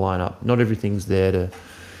them on the lineup. Not everything's there to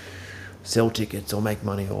sell tickets or make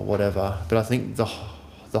money or whatever, but I think the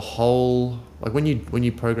whole, like when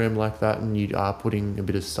you program like that and you are putting a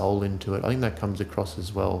bit of soul into it, I think that comes across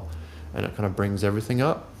as well, and it kind of brings everything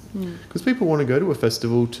up, because people want to go to a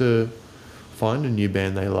festival to find a new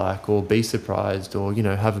band they like, or be surprised, or, you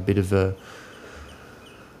know, have a bit of a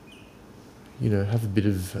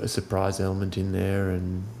surprise element in there,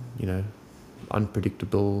 and, you know,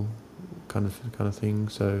 unpredictable kind of thing.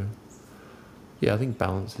 So yeah, I think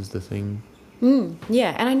balance is the thing.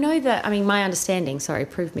 Yeah, and I know that, I mean, my understanding, sorry,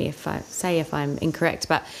 prove me if I'm incorrect,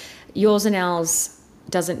 but Yours and Ours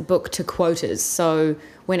doesn't book to quotas. So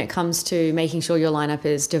when it comes to making sure your lineup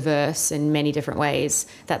is diverse in many different ways,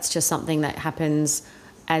 that's just something that happens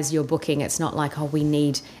as you're booking. It's not like, oh, we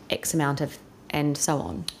need X amount of, and so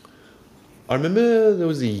on. I remember there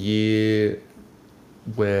was a year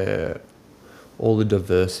where all the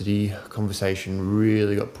diversity conversation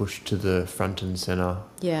really got pushed to the front and centre.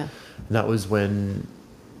 Yeah. And that was when,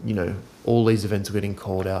 you know, all these events were getting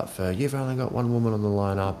called out for, you've only got one woman on the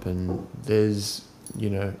lineup, and there's, you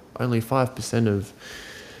know, only 5% of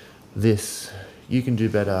this, you can do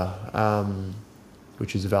better,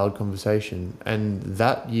 which is a valid conversation. And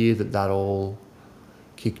that year that all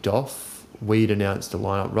kicked off, we'd announced a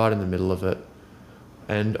lineup right in the middle of it.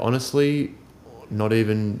 And honestly, not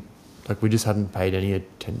even, like, we just hadn't paid any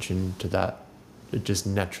attention to that. It just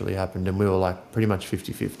naturally happened, and we were like pretty much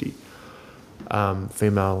 50-50,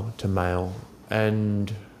 female to male.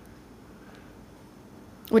 And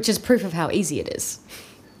which is proof of how easy it is.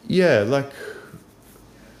 Yeah,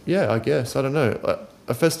 I guess, I don't know.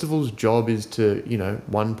 A festival's job is to, you know,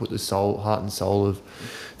 one, put the heart and soul of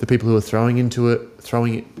the people who are throwing it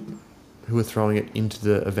into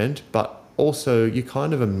the event, but also you're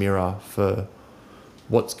kind of a mirror for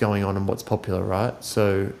what's going on and what's popular, right?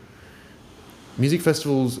 So music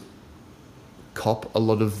festivals cop a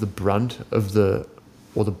lot of the brunt of the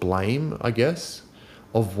blame, I guess,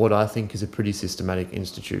 of what I think is a pretty systematic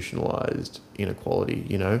institutionalized inequality,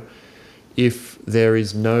 you know? If there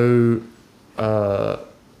is no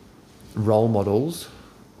role models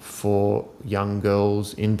for young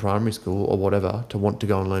girls in primary school or whatever to want to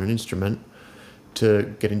go and learn an instrument,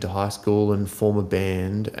 to get into high school and form a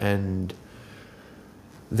band, and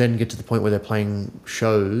then get to the point where they're playing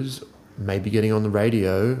shows, maybe getting on the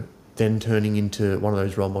radio, then turning into one of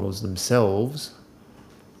those role models themselves,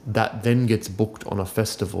 that then gets booked on a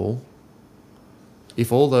festival.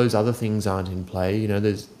 If all those other things aren't in play, you know,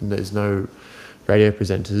 there's no radio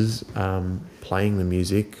presenters playing the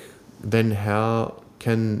music, then how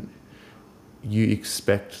can you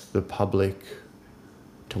expect the public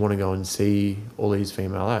to want to go and see all these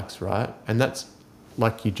female acts, right? And that's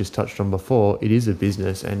like you just touched on before, it is a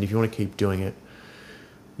business, and if you want to keep doing it,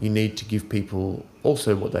 you need to give people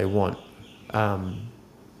also what they want.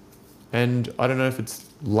 And I don't know if it's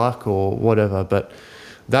luck or whatever, but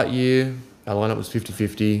that year our lineup was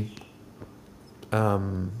 50-50.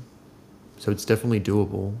 So it's definitely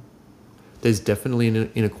doable. There's definitely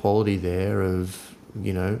an inequality there of,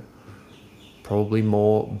 you know, probably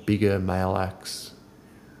more bigger male acts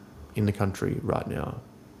in the country right now,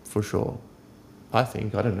 for sure. I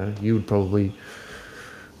think, I don't know, you'd probably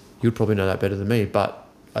know that better than me, but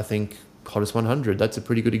I think Hottest 100, that's a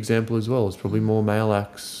pretty good example as well. There's probably more male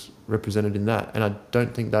acts represented in that, and I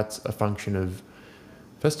don't think that's a function of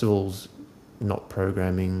festivals not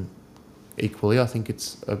programming equally. I think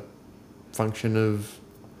it's a function of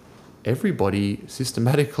everybody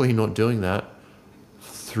systematically not doing that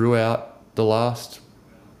throughout the last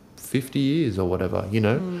 50 years or whatever, you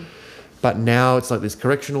know. But now it's like this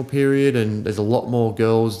correctional period, and there's a lot more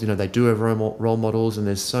girls, you know, they do have role models, and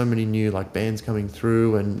there's so many new like bands coming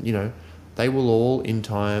through, and, you know, they will all in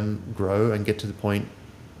time grow and get to the point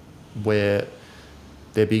where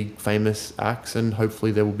they're big famous acts, and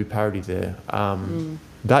hopefully there will be parity there.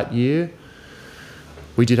 That year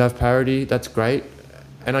we did have parity. That's great.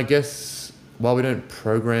 And I guess while we don't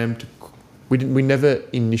program to, we never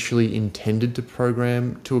initially intended to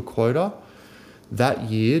program to a quota. That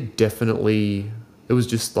year, definitely, it was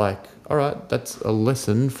just like, all right, that's a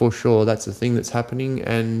lesson for sure. That's a thing that's happening,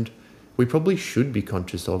 and we probably should be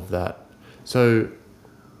conscious of that. So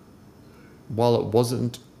while it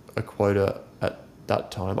wasn't a quota at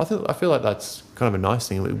that time, I feel like that's kind of a nice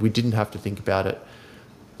thing. We didn't have to think about it.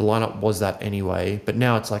 The lineup was that anyway, but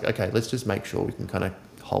now it's like, okay, let's just make sure we can kind of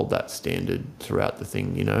hold that standard throughout the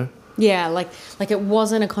thing, you know? Yeah, like it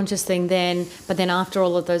wasn't a conscious thing then, but then after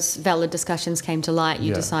all of those valid discussions came to light,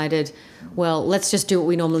 you decided, well, let's just do what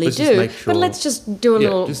we normally do, but let's just do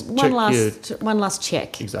one last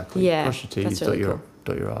check. Exactly. Yeah, cross your T's, really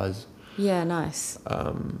dot your I's. Yeah, nice.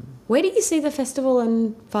 Where do you see the festival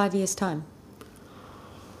in 5 years' time?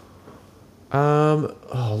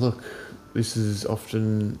 Oh, look, this is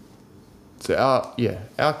often... So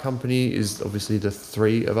our company is obviously the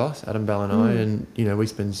three of us, Adam, Bal and I, and, you know, we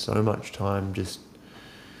spend so much time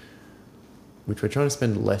which we're trying to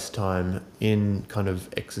spend less time in kind of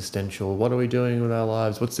existential, what are we doing with our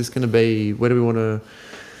lives? What's this going to be? How do we want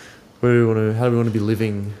to be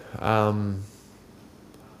living? But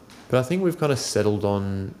I think we've kind of settled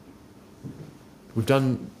on, we've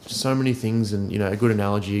done so many things, and, you know, a good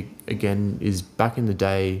analogy again is back in the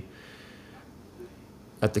day,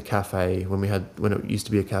 at the cafe, when it used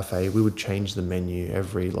to be a cafe, we would change the menu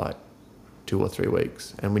every like 2 or 3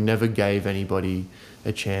 weeks, and we never gave anybody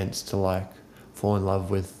a chance to like fall in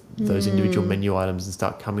love with those individual menu items and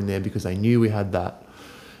start coming there because they knew we had that.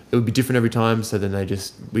 It would be different every time, so then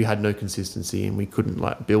we had no consistency and we couldn't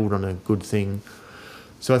like build on a good thing.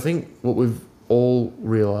 So I think what we've all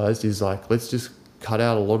realised is like, let's just cut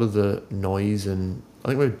out a lot of the noise, and I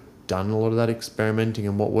think we've done a lot of that experimenting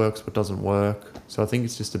and what works, what doesn't work. So I think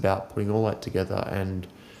it's just about putting all that together and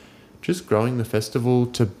just growing the festival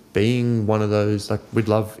to being one of those, like, we'd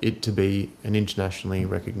love it to be an internationally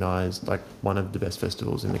recognised, like, one of the best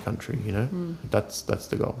festivals in the country, you know? That's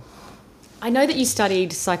the goal. I know that you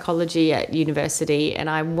studied psychology at university, and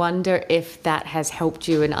I wonder if that has helped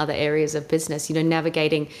you in other areas of business, you know,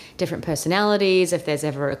 navigating different personalities, if there's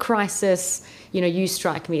ever a crisis. You know, you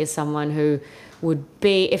strike me as someone who would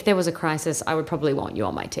be, if there was a crisis, I would probably want you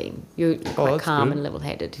on my team. You're quite calm and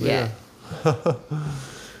level-headed. Yeah.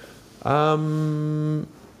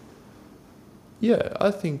 Yeah, I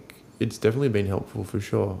think it's definitely been helpful for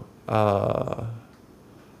sure. I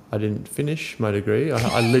didn't finish my degree.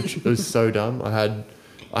 I literally, it was so dumb. I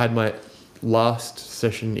had my last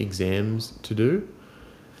session exams to do,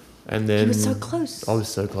 and then... You were so close. I was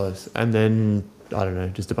so close. And then, I don't know,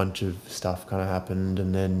 just a bunch of stuff kind of happened,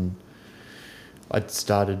 and then I'd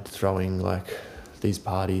started throwing like these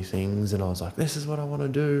party things, and I was like, this is what I want to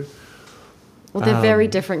do. Well, they're very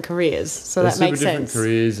different careers, so that makes sense. Super different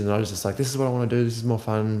careers, and I was just like, this is what I want to do, this is more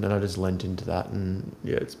fun, and I just lent into that, and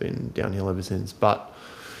yeah, it's been downhill ever since. But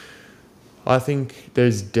I think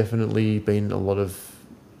there's definitely been a lot of,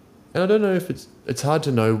 and I don't know if it's hard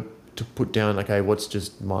to know, to put down, okay, what's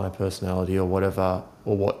just my personality or whatever,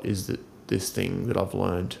 or what is this thing that I've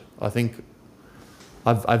learned. I think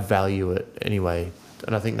I value it anyway,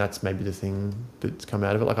 and I think that's maybe the thing that's come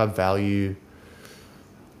out of it. Like, I value,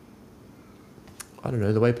 I don't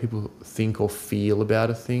know, the way people think or feel about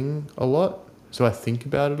a thing a lot. So I think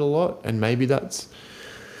about it a lot, and maybe that's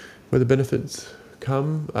where the benefits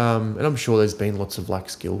come. And I'm sure there's been lots of like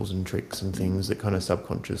skills and tricks and things that kind of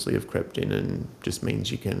subconsciously have crept in and just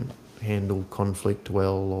means you can handle conflict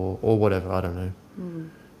well or whatever. I don't know.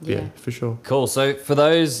 Yeah, for sure. Cool. So for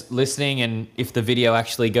those listening, and if the video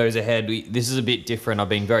actually goes ahead, this is a bit different. I've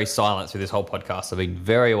been very silent through this whole podcast. I've been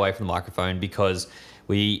very away from the microphone because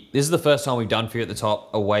this is the first time we've done Fear at the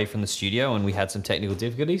Top away from the studio, and we had some technical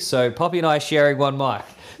difficulties. So Poppy and I are sharing one mic.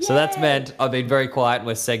 Yay! So that's meant I've been very quiet and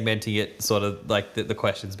we're segmenting it sort of like the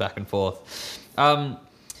questions back and forth. I'd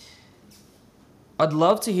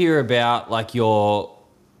love to hear about like your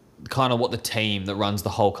kind of what the team that runs the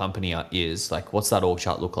whole company is. Like, what's that org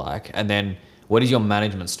chart look like? And then what is your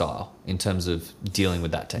management style in terms of dealing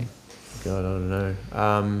with that team? God, I don't know.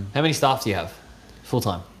 How many staff do you have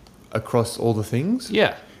full-time? Across all the things?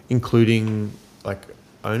 Yeah. Including like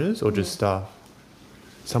owners or just staff?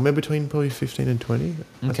 Somewhere between probably 15 and 20.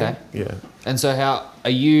 Okay. Yeah. And so how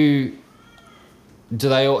many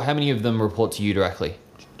of them report to you directly?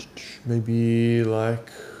 Maybe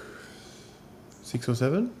like 6 or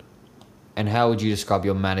 7. And how would you describe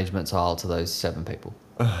your management style to those 7 people?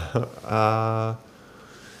 It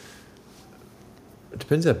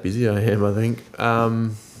depends how busy I am, I think.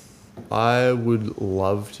 I would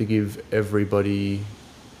love to give everybody...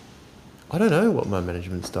 I don't know what my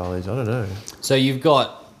management style is. I don't know. So you've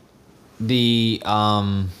got the...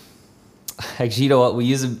 actually, you know what?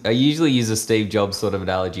 I usually use a Steve Jobs sort of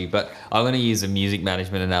analogy, but I'm going to use a music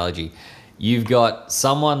management analogy. You've got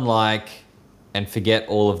someone like... and forget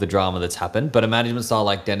all of the drama that's happened, but a management style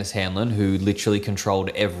like Dennis Hanlon, who literally controlled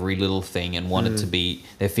every little thing and wanted to be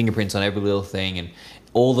their fingerprints on every little thing, and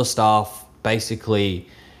all the staff basically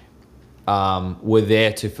were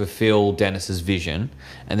there to fulfill Dennis's vision.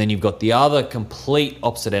 And then you've got the other complete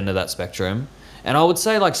opposite end of that spectrum. And I would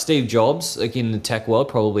say like Steve Jobs, like in the tech world,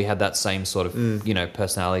 probably had that same sort of,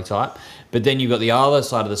 personality type. But then you've got the other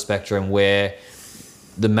side of the spectrum where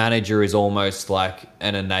the manager is almost like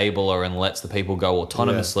an enabler and lets the people go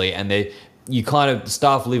autonomously, and the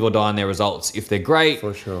staff live or die on their results. If they're great,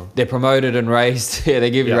 For sure. they're promoted and raised. They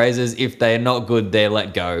give you raises. If they're not good, they're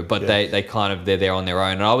let go. But they're there on their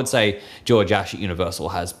own. And I would say George Ash at Universal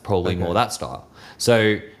has probably more that style.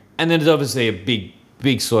 So, and then there's obviously a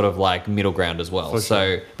big sort of like middle ground as well.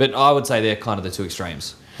 Sure. But I would say they're kind of the two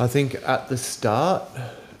extremes. I think at the start,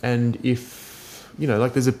 and if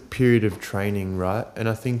like there's a period of training, right? And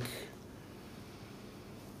I think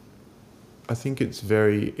it's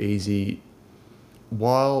very easy.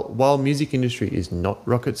 While music industry is not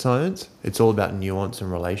rocket science, it's all about nuance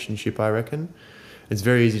and relationship, I reckon. It's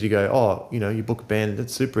very easy to go, you book a band,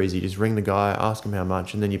 that's super easy. Just ring the guy, ask him how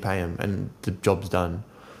much, and then you pay him, and the job's done.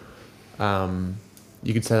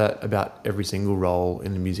 You could say that about every single role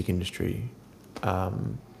in the music industry.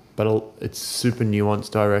 But it's super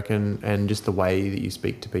nuanced, I reckon, and just the way that you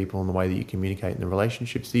speak to people and the way that you communicate and the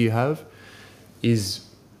relationships that you have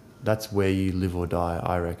that's where you live or die,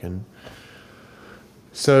 I reckon.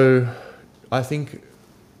 So I think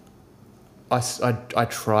I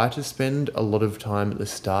try to spend a lot of time at the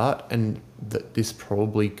start, and that this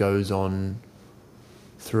probably goes on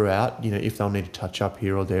throughout, if they'll need to touch up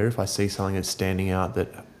here or there, if I see something that's standing out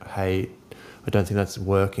that, hey, I don't think that's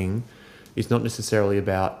working. It's not necessarily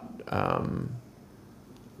about,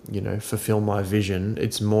 fulfill my vision.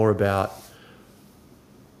 It's more about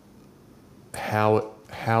how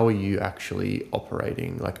are you actually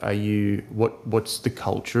operating? Like, what's the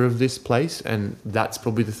culture of this place? And that's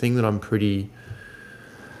probably the thing that I'm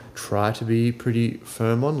try to be pretty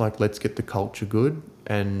firm on. Like, let's get the culture good.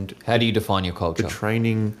 And how do you define your culture? The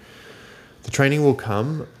training will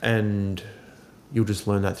come, and you'll just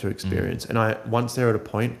learn that through experience. And once they're at a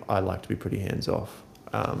point, I like to be pretty hands off.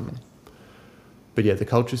 But yeah, the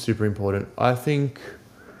culture is super important. I think,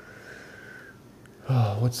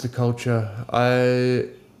 what's the culture? I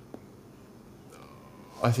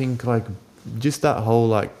think like just that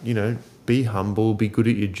whole be humble, be good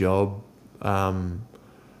at your job,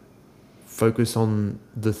 focus on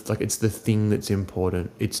it's the thing that's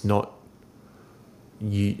important. It's not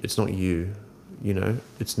you. It's not you.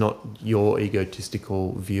 It's not your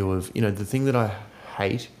egotistical view of, the thing that I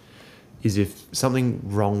hate is if something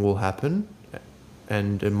wrong will happen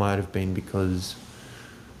and it might have been because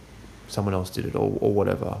someone else did it or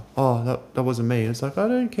whatever. Oh, that wasn't me. It's like, I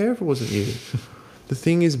don't care if it wasn't you. The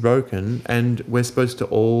thing is broken, and we're supposed to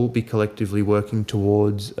all be collectively working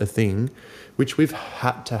towards a thing, which we've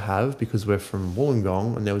had to have because we're from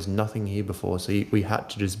Wollongong and there was nothing here before. So we had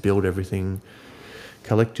to just build everything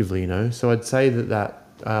collectively, So I'd say that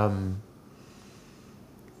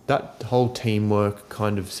whole teamwork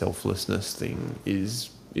kind of selflessness thing is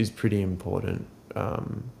pretty important.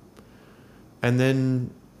 And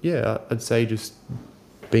then, yeah, I'd say just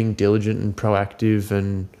being diligent and proactive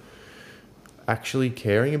and actually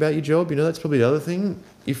caring about your job. That's probably the other thing.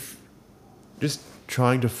 If just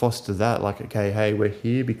trying to foster that, like, okay, hey, we're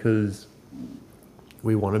here because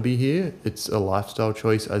we want to be here. It's a lifestyle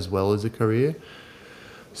choice as well as a career.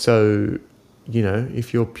 So,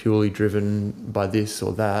 if you're purely driven by this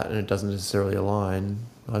or that and it doesn't necessarily align,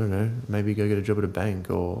 I don't know, maybe go get a job at a bank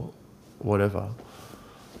or whatever.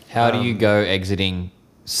 How do you go exiting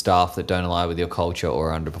staff that don't align with your culture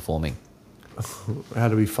or are underperforming? How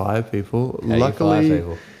do we fire people? How do you fire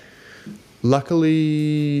people?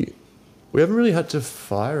 Luckily, we haven't really had to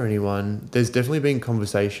fire anyone. There's definitely been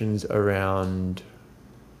conversations around,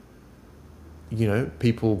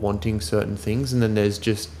 people wanting certain things, and then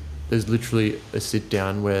there's literally a sit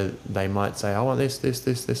down where they might say, I want this, this,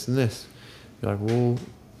 this, and this. You're like, well,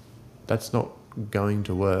 that's not going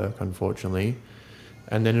to work, unfortunately.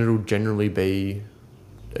 And then it'll generally be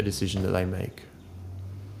a decision that they make.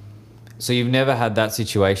 So you've never had that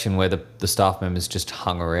situation where the staff members just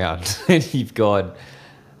hung around and you've gone,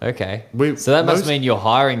 okay. So that must mean your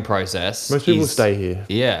hiring process. Most people stay here.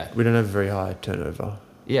 Yeah. We don't have very high turnover.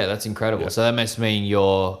 Yeah, that's incredible. Yeah. So that must mean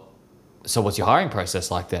so what's your hiring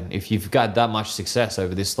process like then? If you've got that much success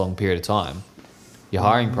over this long period of time, your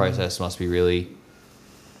hiring process must be really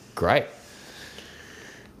great.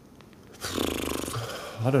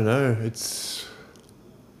 I don't know.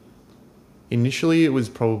 Initially it was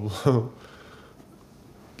probably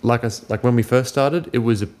like when we first started, it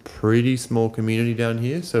was a pretty small community down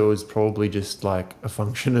here, so it was probably just like a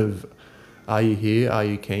function of, are you here? Are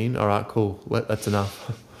you keen? All right, cool. That's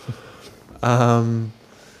enough.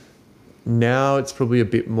 Now it's probably a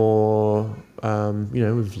bit more,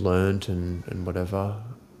 we've learnt and whatever.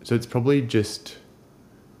 So it's probably just,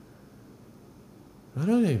 I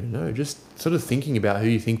don't even know, just sort of thinking about who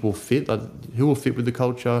you think will fit, like who will fit with the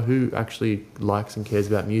culture, who actually likes and cares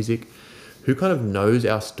about music, who kind of knows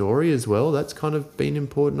our story as well. That's kind of been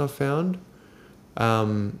important, I've found.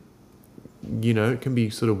 It can be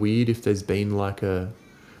sort of weird if there's been like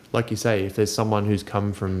you say, if there's someone who's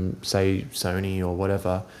come from, say, Sony or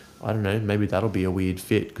whatever, I don't know, maybe that'll be a weird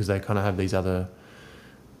fit because they kind of have these other,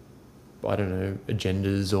 I don't know,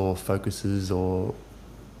 agendas or focuses or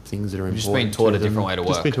things that are important. Just being taught a different way to work.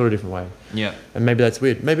 Just being taught a different way. Yeah. And maybe that's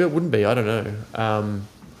weird. Maybe it wouldn't be. I don't know.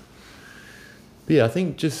 But yeah, I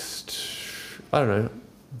think just, I don't know,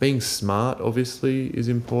 being smart obviously is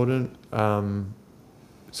important.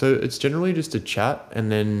 So it's generally just a chat,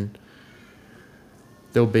 and then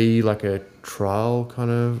there'll be like a trial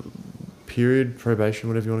kind of period, probation,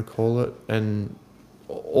 whatever you want to call it, and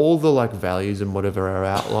all the like values and whatever are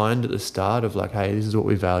outlined at the start of like, hey, this is what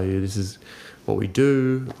we value, this is what we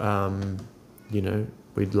do.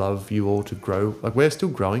 We'd love you all to grow. Like, we're still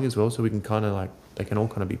growing as well, so we can kind of like, they can all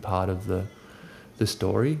kind of be part of the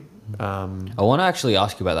story. I want to actually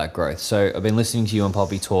ask you about that growth. So I've been listening to you and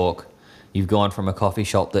Poppy talk. You've gone from a coffee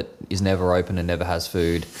shop that is never open and never has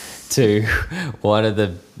food to one of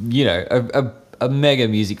the, a mega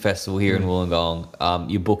music festival here in Wollongong.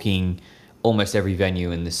 You're booking almost every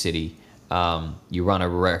venue in the city. You run a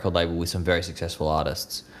record label with some very successful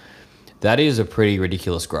artists. That is a pretty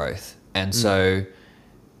ridiculous growth. And so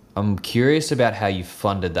I'm curious about how you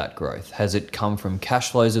funded that growth. Has it come from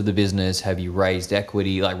cash flows of the business? Have you raised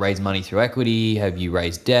equity, like raised money through equity? Have you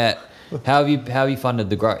raised debt? How have you funded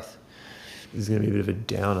the growth? This is going to be a bit of a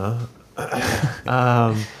downer.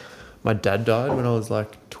 My dad died when I was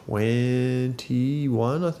like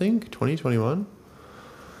 21, I think, 21.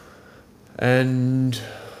 And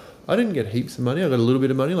I didn't get heaps of money. I got a little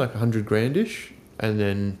bit of money, like 100 grand-ish, and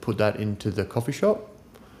then put that into the coffee shop.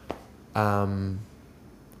 And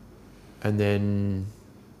then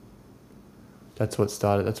that's what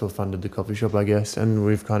funded the coffee shop, I guess. And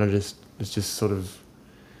we've kind of it's just sort of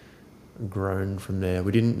grown from there.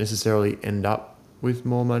 We didn't necessarily end up with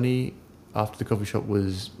more money after the coffee shop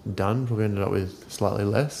was done. Probably ended up with slightly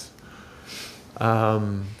less.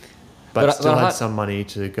 But still had some money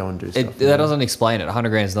to go and do stuff. That doesn't explain it. 100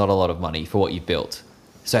 grand is not a lot of money for what you've built.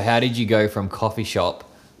 So how did you go from coffee shop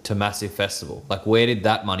to massive festival? Like, where did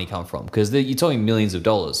that money come from? Because you're talking millions of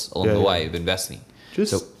dollars along the way of investing.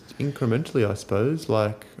 Just incrementally, I suppose.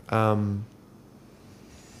 Like,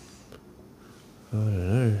 I don't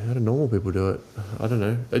know. How do normal people do it? I don't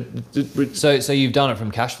know. So you've done it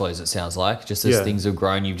from cash flows, it sounds like. Just as things have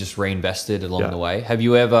grown, you've just reinvested along the way. Have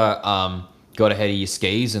you ever got ahead of your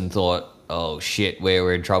skis and thought, oh shit,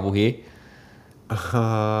 we're in trouble here?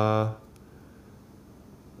 The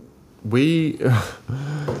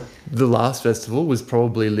last festival was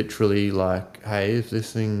probably literally like, hey, if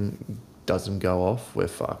this thing doesn't go off, we're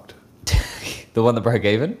fucked. The one that broke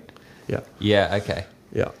even? Yeah. Yeah, okay.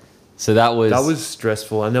 Yeah. So that was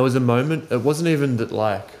stressful. And there was a moment, it wasn't even that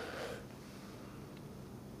like,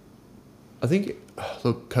 I think,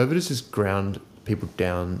 look, COVID has just ground people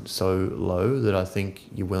down so low that I think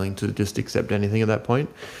you're willing to just accept anything at that point.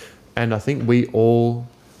 And I think we all,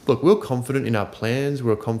 look, we're confident in our plans,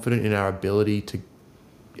 we're confident in our ability to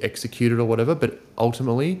execute it or whatever, but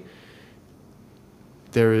ultimately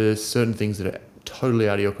there are certain things that are totally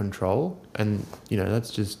out of your control, and that's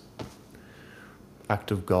just act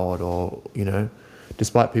of God, or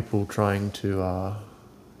despite people trying to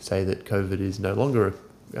say that COVID is no longer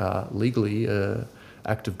legally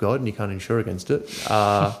act of God and you can't insure against it,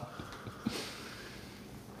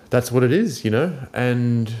 that's what it is,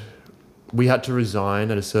 and we had to resign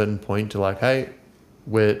at a certain point to like, hey,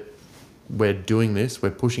 we're doing this, we're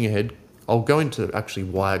pushing ahead. I'll go into actually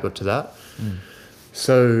why I got to that.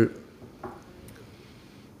 So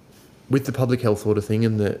with the public health order thing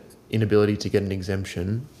and the inability to get an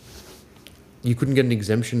exemption, you couldn't get an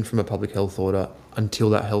exemption from a public health order until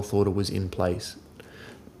that health order was in place.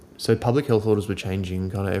 So public health orders were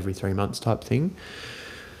changing kind of every 3 months type thing.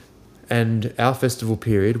 And our festival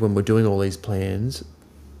period, when we're doing all these plans,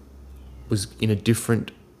 was in a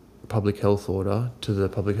different public health order to the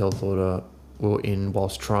public health order we're in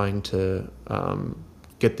whilst trying to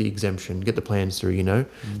get the exemption, get the plans through,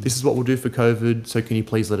 This is what we'll do for COVID, so can you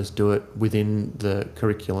please let us do it within the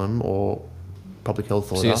curriculum or public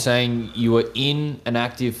health order. So you're saying you were in an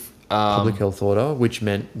active public health order, which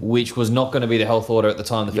was not going to be the health order at the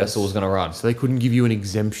time the Yes. festival was going to run. So they couldn't give you an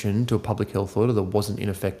exemption to a public health order that wasn't in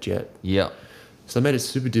effect yet. Yeah. So they made it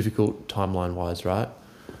super difficult timeline-wise, right?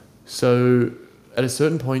 So at a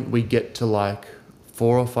certain point, we get to like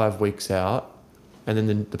 4 or 5 weeks out, and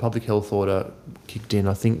then the public health order kicked in,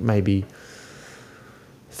 I think maybe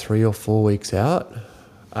 3 or 4 weeks out.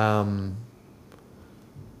 It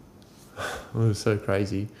was so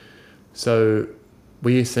crazy. So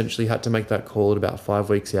we essentially had to make that call at about 5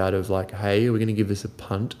 weeks out of like, hey, we're going to give this a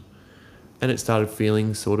punt. And it started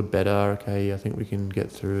feeling sort of better. Okay, I think we can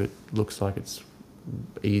get through it. Looks like it's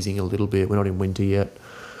easing a little bit. We're not in winter yet.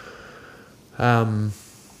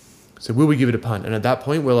 So will we give it a punt? And at that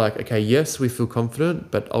point, we're like, okay, yes, we feel confident,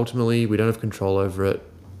 but ultimately we don't have control over it.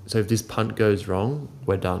 So if this punt goes wrong,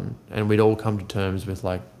 we're done. And we'd all come to terms with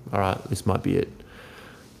like, all right, this might be it.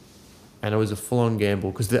 And it was a full-on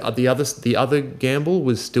gamble because the other gamble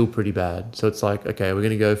was still pretty bad. So it's like, okay, we're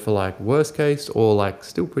going to go for like worst case or like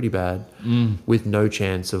still pretty bad with no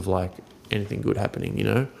chance of like anything good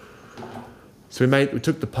happening, So we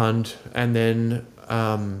took the punt, and then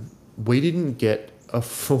we didn't get a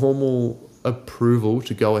formal approval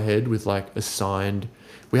to go ahead with like a signed.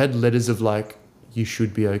 We had letters of like, you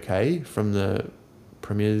should be okay from the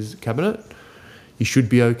Premier's cabinet. You should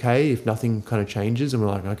be okay if nothing kind of changes. And we're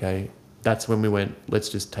like, okay. That's when we went, let's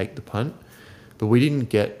just take the punt. But we didn't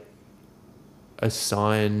get a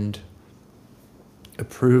signed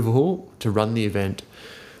approval to run the event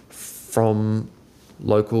from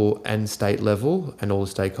local and state level and all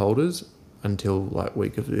the stakeholders until like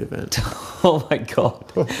week of the event. Oh my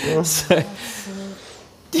God. So,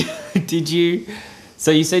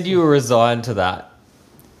 so you said you were resigned to that.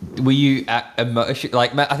 Were you emotionally,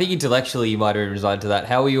 like, I think intellectually you might have resigned to that.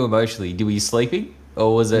 How were you emotionally? Were you sleeping?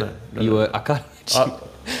 Or was it I can't I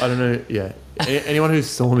don't know, yeah. Anyone who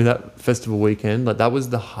saw me that festival weekend, like that was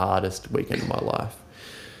the hardest weekend of my life.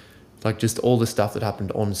 Like just all the stuff that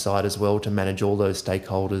happened on site as well to manage all those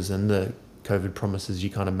stakeholders and the COVID promises you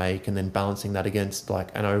kind of make, and then balancing that against like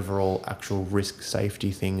an overall actual risk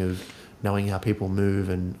safety thing of knowing how people move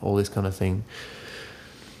and all this kind of thing.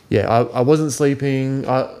 Yeah, I wasn't sleeping.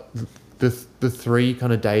 The 3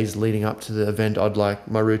 kind of days leading up to the event,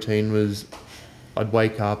 my routine was I'd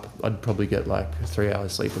wake up, I'd probably get like 3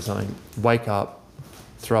 hours sleep or something, wake up,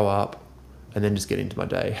 throw up, and then just get into my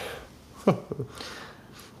day.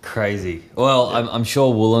 Crazy. Well, yeah. I'm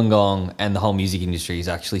sure Wollongong and the whole music industry is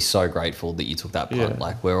actually so grateful that you took that punt. Yeah.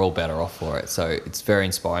 Like, we're all better off for it. So it's very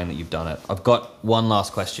inspiring that you've done it. I've got one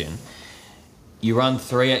last question. You run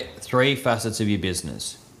three facets of your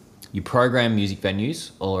business. You program music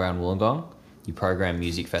venues all around Wollongong. You program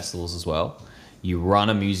music festivals as well. You run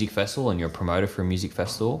a music festival and you're a promoter for a music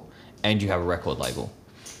festival, and you have a record label.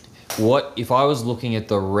 What if I was looking at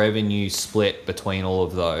the revenue split between all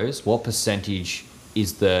of those? What percentage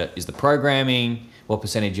is the programming? What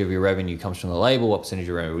percentage of your revenue comes from the label? What percentage of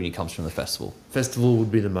your revenue comes from the festival? Festival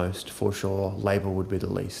would be the most, for sure. Label would be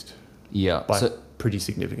the least. Yeah. By pretty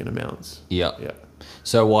significant amounts. Yeah. Yeah.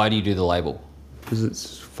 So why do you do the label? Because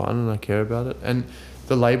it's fun and I care about it. And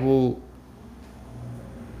the label,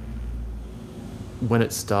 when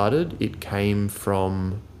it started, it came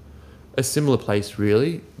from a similar place,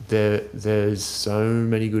 really. There's so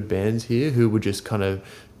many good bands here who were just kind of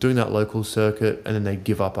doing that local circuit, and then they'd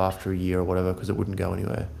give up after a year or whatever because it wouldn't go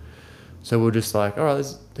anywhere. So we're just like, all right,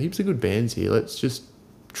 there's heaps of good bands here. Let's just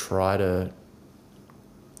try to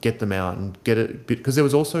get them out and get it. Because there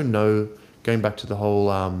was also no, going back to the whole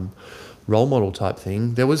role model type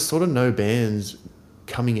thing, there was sort of no bands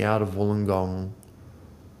coming out of Wollongong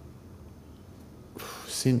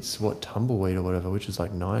since, Tumbleweed or whatever, which is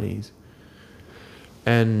like 90s.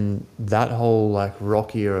 And that whole like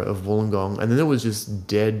rock era of Wollongong, and then it was just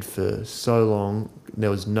dead for so long. There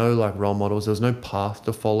was no like role models. There was no path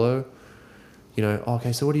to follow. You know,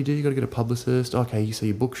 okay, so what do? You got to get a publicist. Okay, so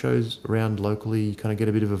you book shows around locally. You kind of get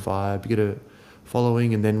a bit of a vibe. You get a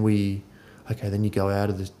following, and then then you go out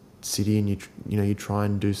of the city and you try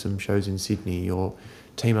and do some shows in Sydney, or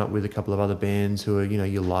team up with a couple of other bands who are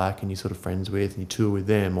you like and you're sort of friends with, and you tour with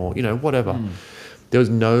them, or whatever. There was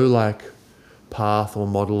no like path or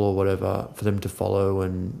model or whatever for them to follow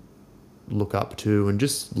and look up to and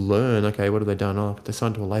just learn. Okay, what have they done? Oh, they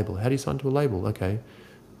signed to a label. How do you sign to a label? Okay,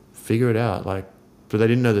 figure it out. But they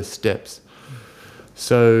didn't know the steps.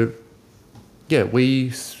 So yeah,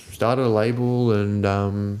 we started a label, and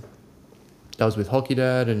that was with Hockey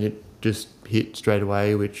Dad, and it just hit straight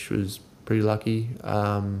away, which was pretty lucky.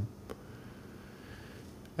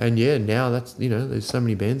 And yeah, now that's, there's so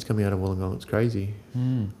many bands coming out of Wollongong, it's crazy.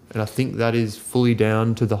 And I think that is fully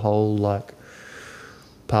down to the whole like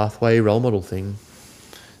pathway role model thing.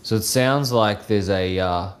 So it sounds like there's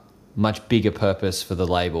a much bigger purpose for the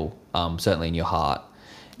label, certainly in your heart.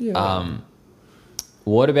 Yeah.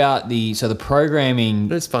 What about the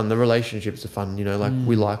programming? It's fun. The relationships are fun,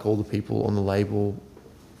 we like all the people on the label,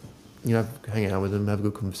 hang out with them, have a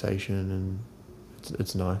good conversation, and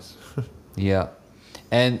it's nice. Yeah.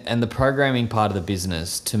 And the programming part of the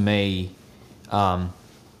business, to me,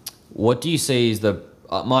 what do you see is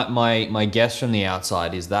my guess from the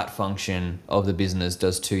outside is that function of the business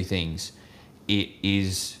does two things. It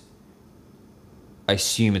is, I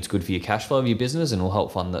assume it's good for your cash flow of your business and will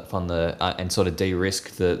help fund the and sort of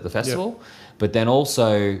de-risk the festival. Yep. But then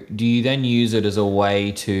also, do you then use it as a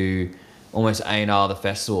way to almost A&R the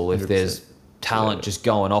festival if 100%. There's talent just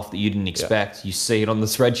going off that you didn't expect? You see it on the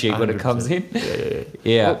spreadsheet 100%. When it comes in.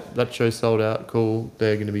 Yeah. Well, that show sold out. Cool.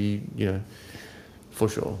 They're going to be, for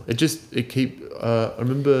sure. I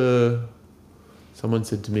remember someone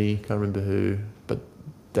said to me, can't remember who, but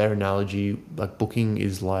their analogy, like booking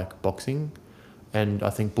is like boxing, and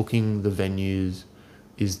I think booking the venues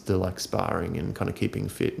is the like sparring and kind of keeping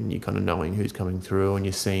fit, and you kind of knowing who's coming through, and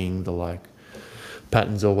you're seeing the like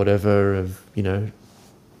patterns or whatever of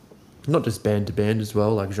not just band to band as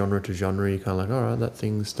well, like genre to genre. You're kind of like, all right, that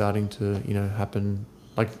thing's starting to happen.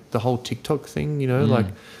 Like the whole TikTok thing, like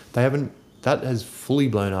that has fully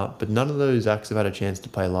blown up, but none of those acts have had a chance to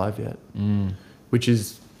play live yet, which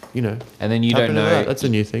is and then you don't know that's a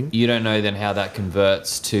new thing. You don't know then how that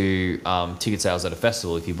converts to ticket sales at a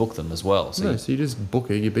festival if you book them as well. So you just book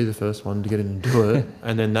it, you be the first one to get in and do it,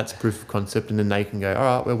 and then that's proof of concept, and then they can go,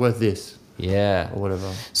 all right, we're worth this. Yeah. Or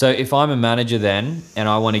whatever. So if I'm a manager then and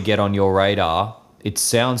I want to get on your radar, it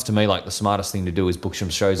sounds to me like the smartest thing to do is book some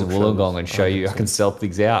shows in Wollongong and show 100%. You I can sell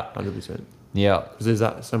things out. 100%. Yeah. Because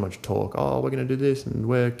there's so much talk. Oh, we're going to do this and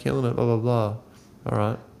we're killing it, blah, blah, blah. All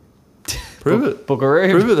right. Prove it. Book a room.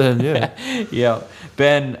 Prove it then, yeah. Yeah.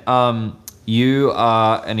 Ben, you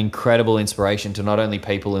are an incredible inspiration to not only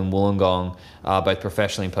people in Wollongong, both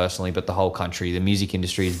professionally and personally, but the whole country. The music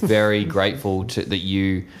industry is very grateful that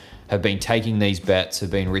you have been taking these bets, have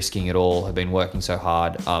been risking it all, have been working so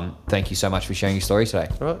hard. Thank you so much for sharing your story today.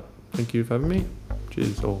 All right. Thank you for having me.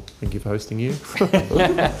 Cheers. Or thank you for hosting you.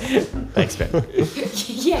 Thanks, Ben.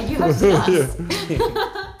 Yeah, you hosted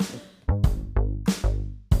us.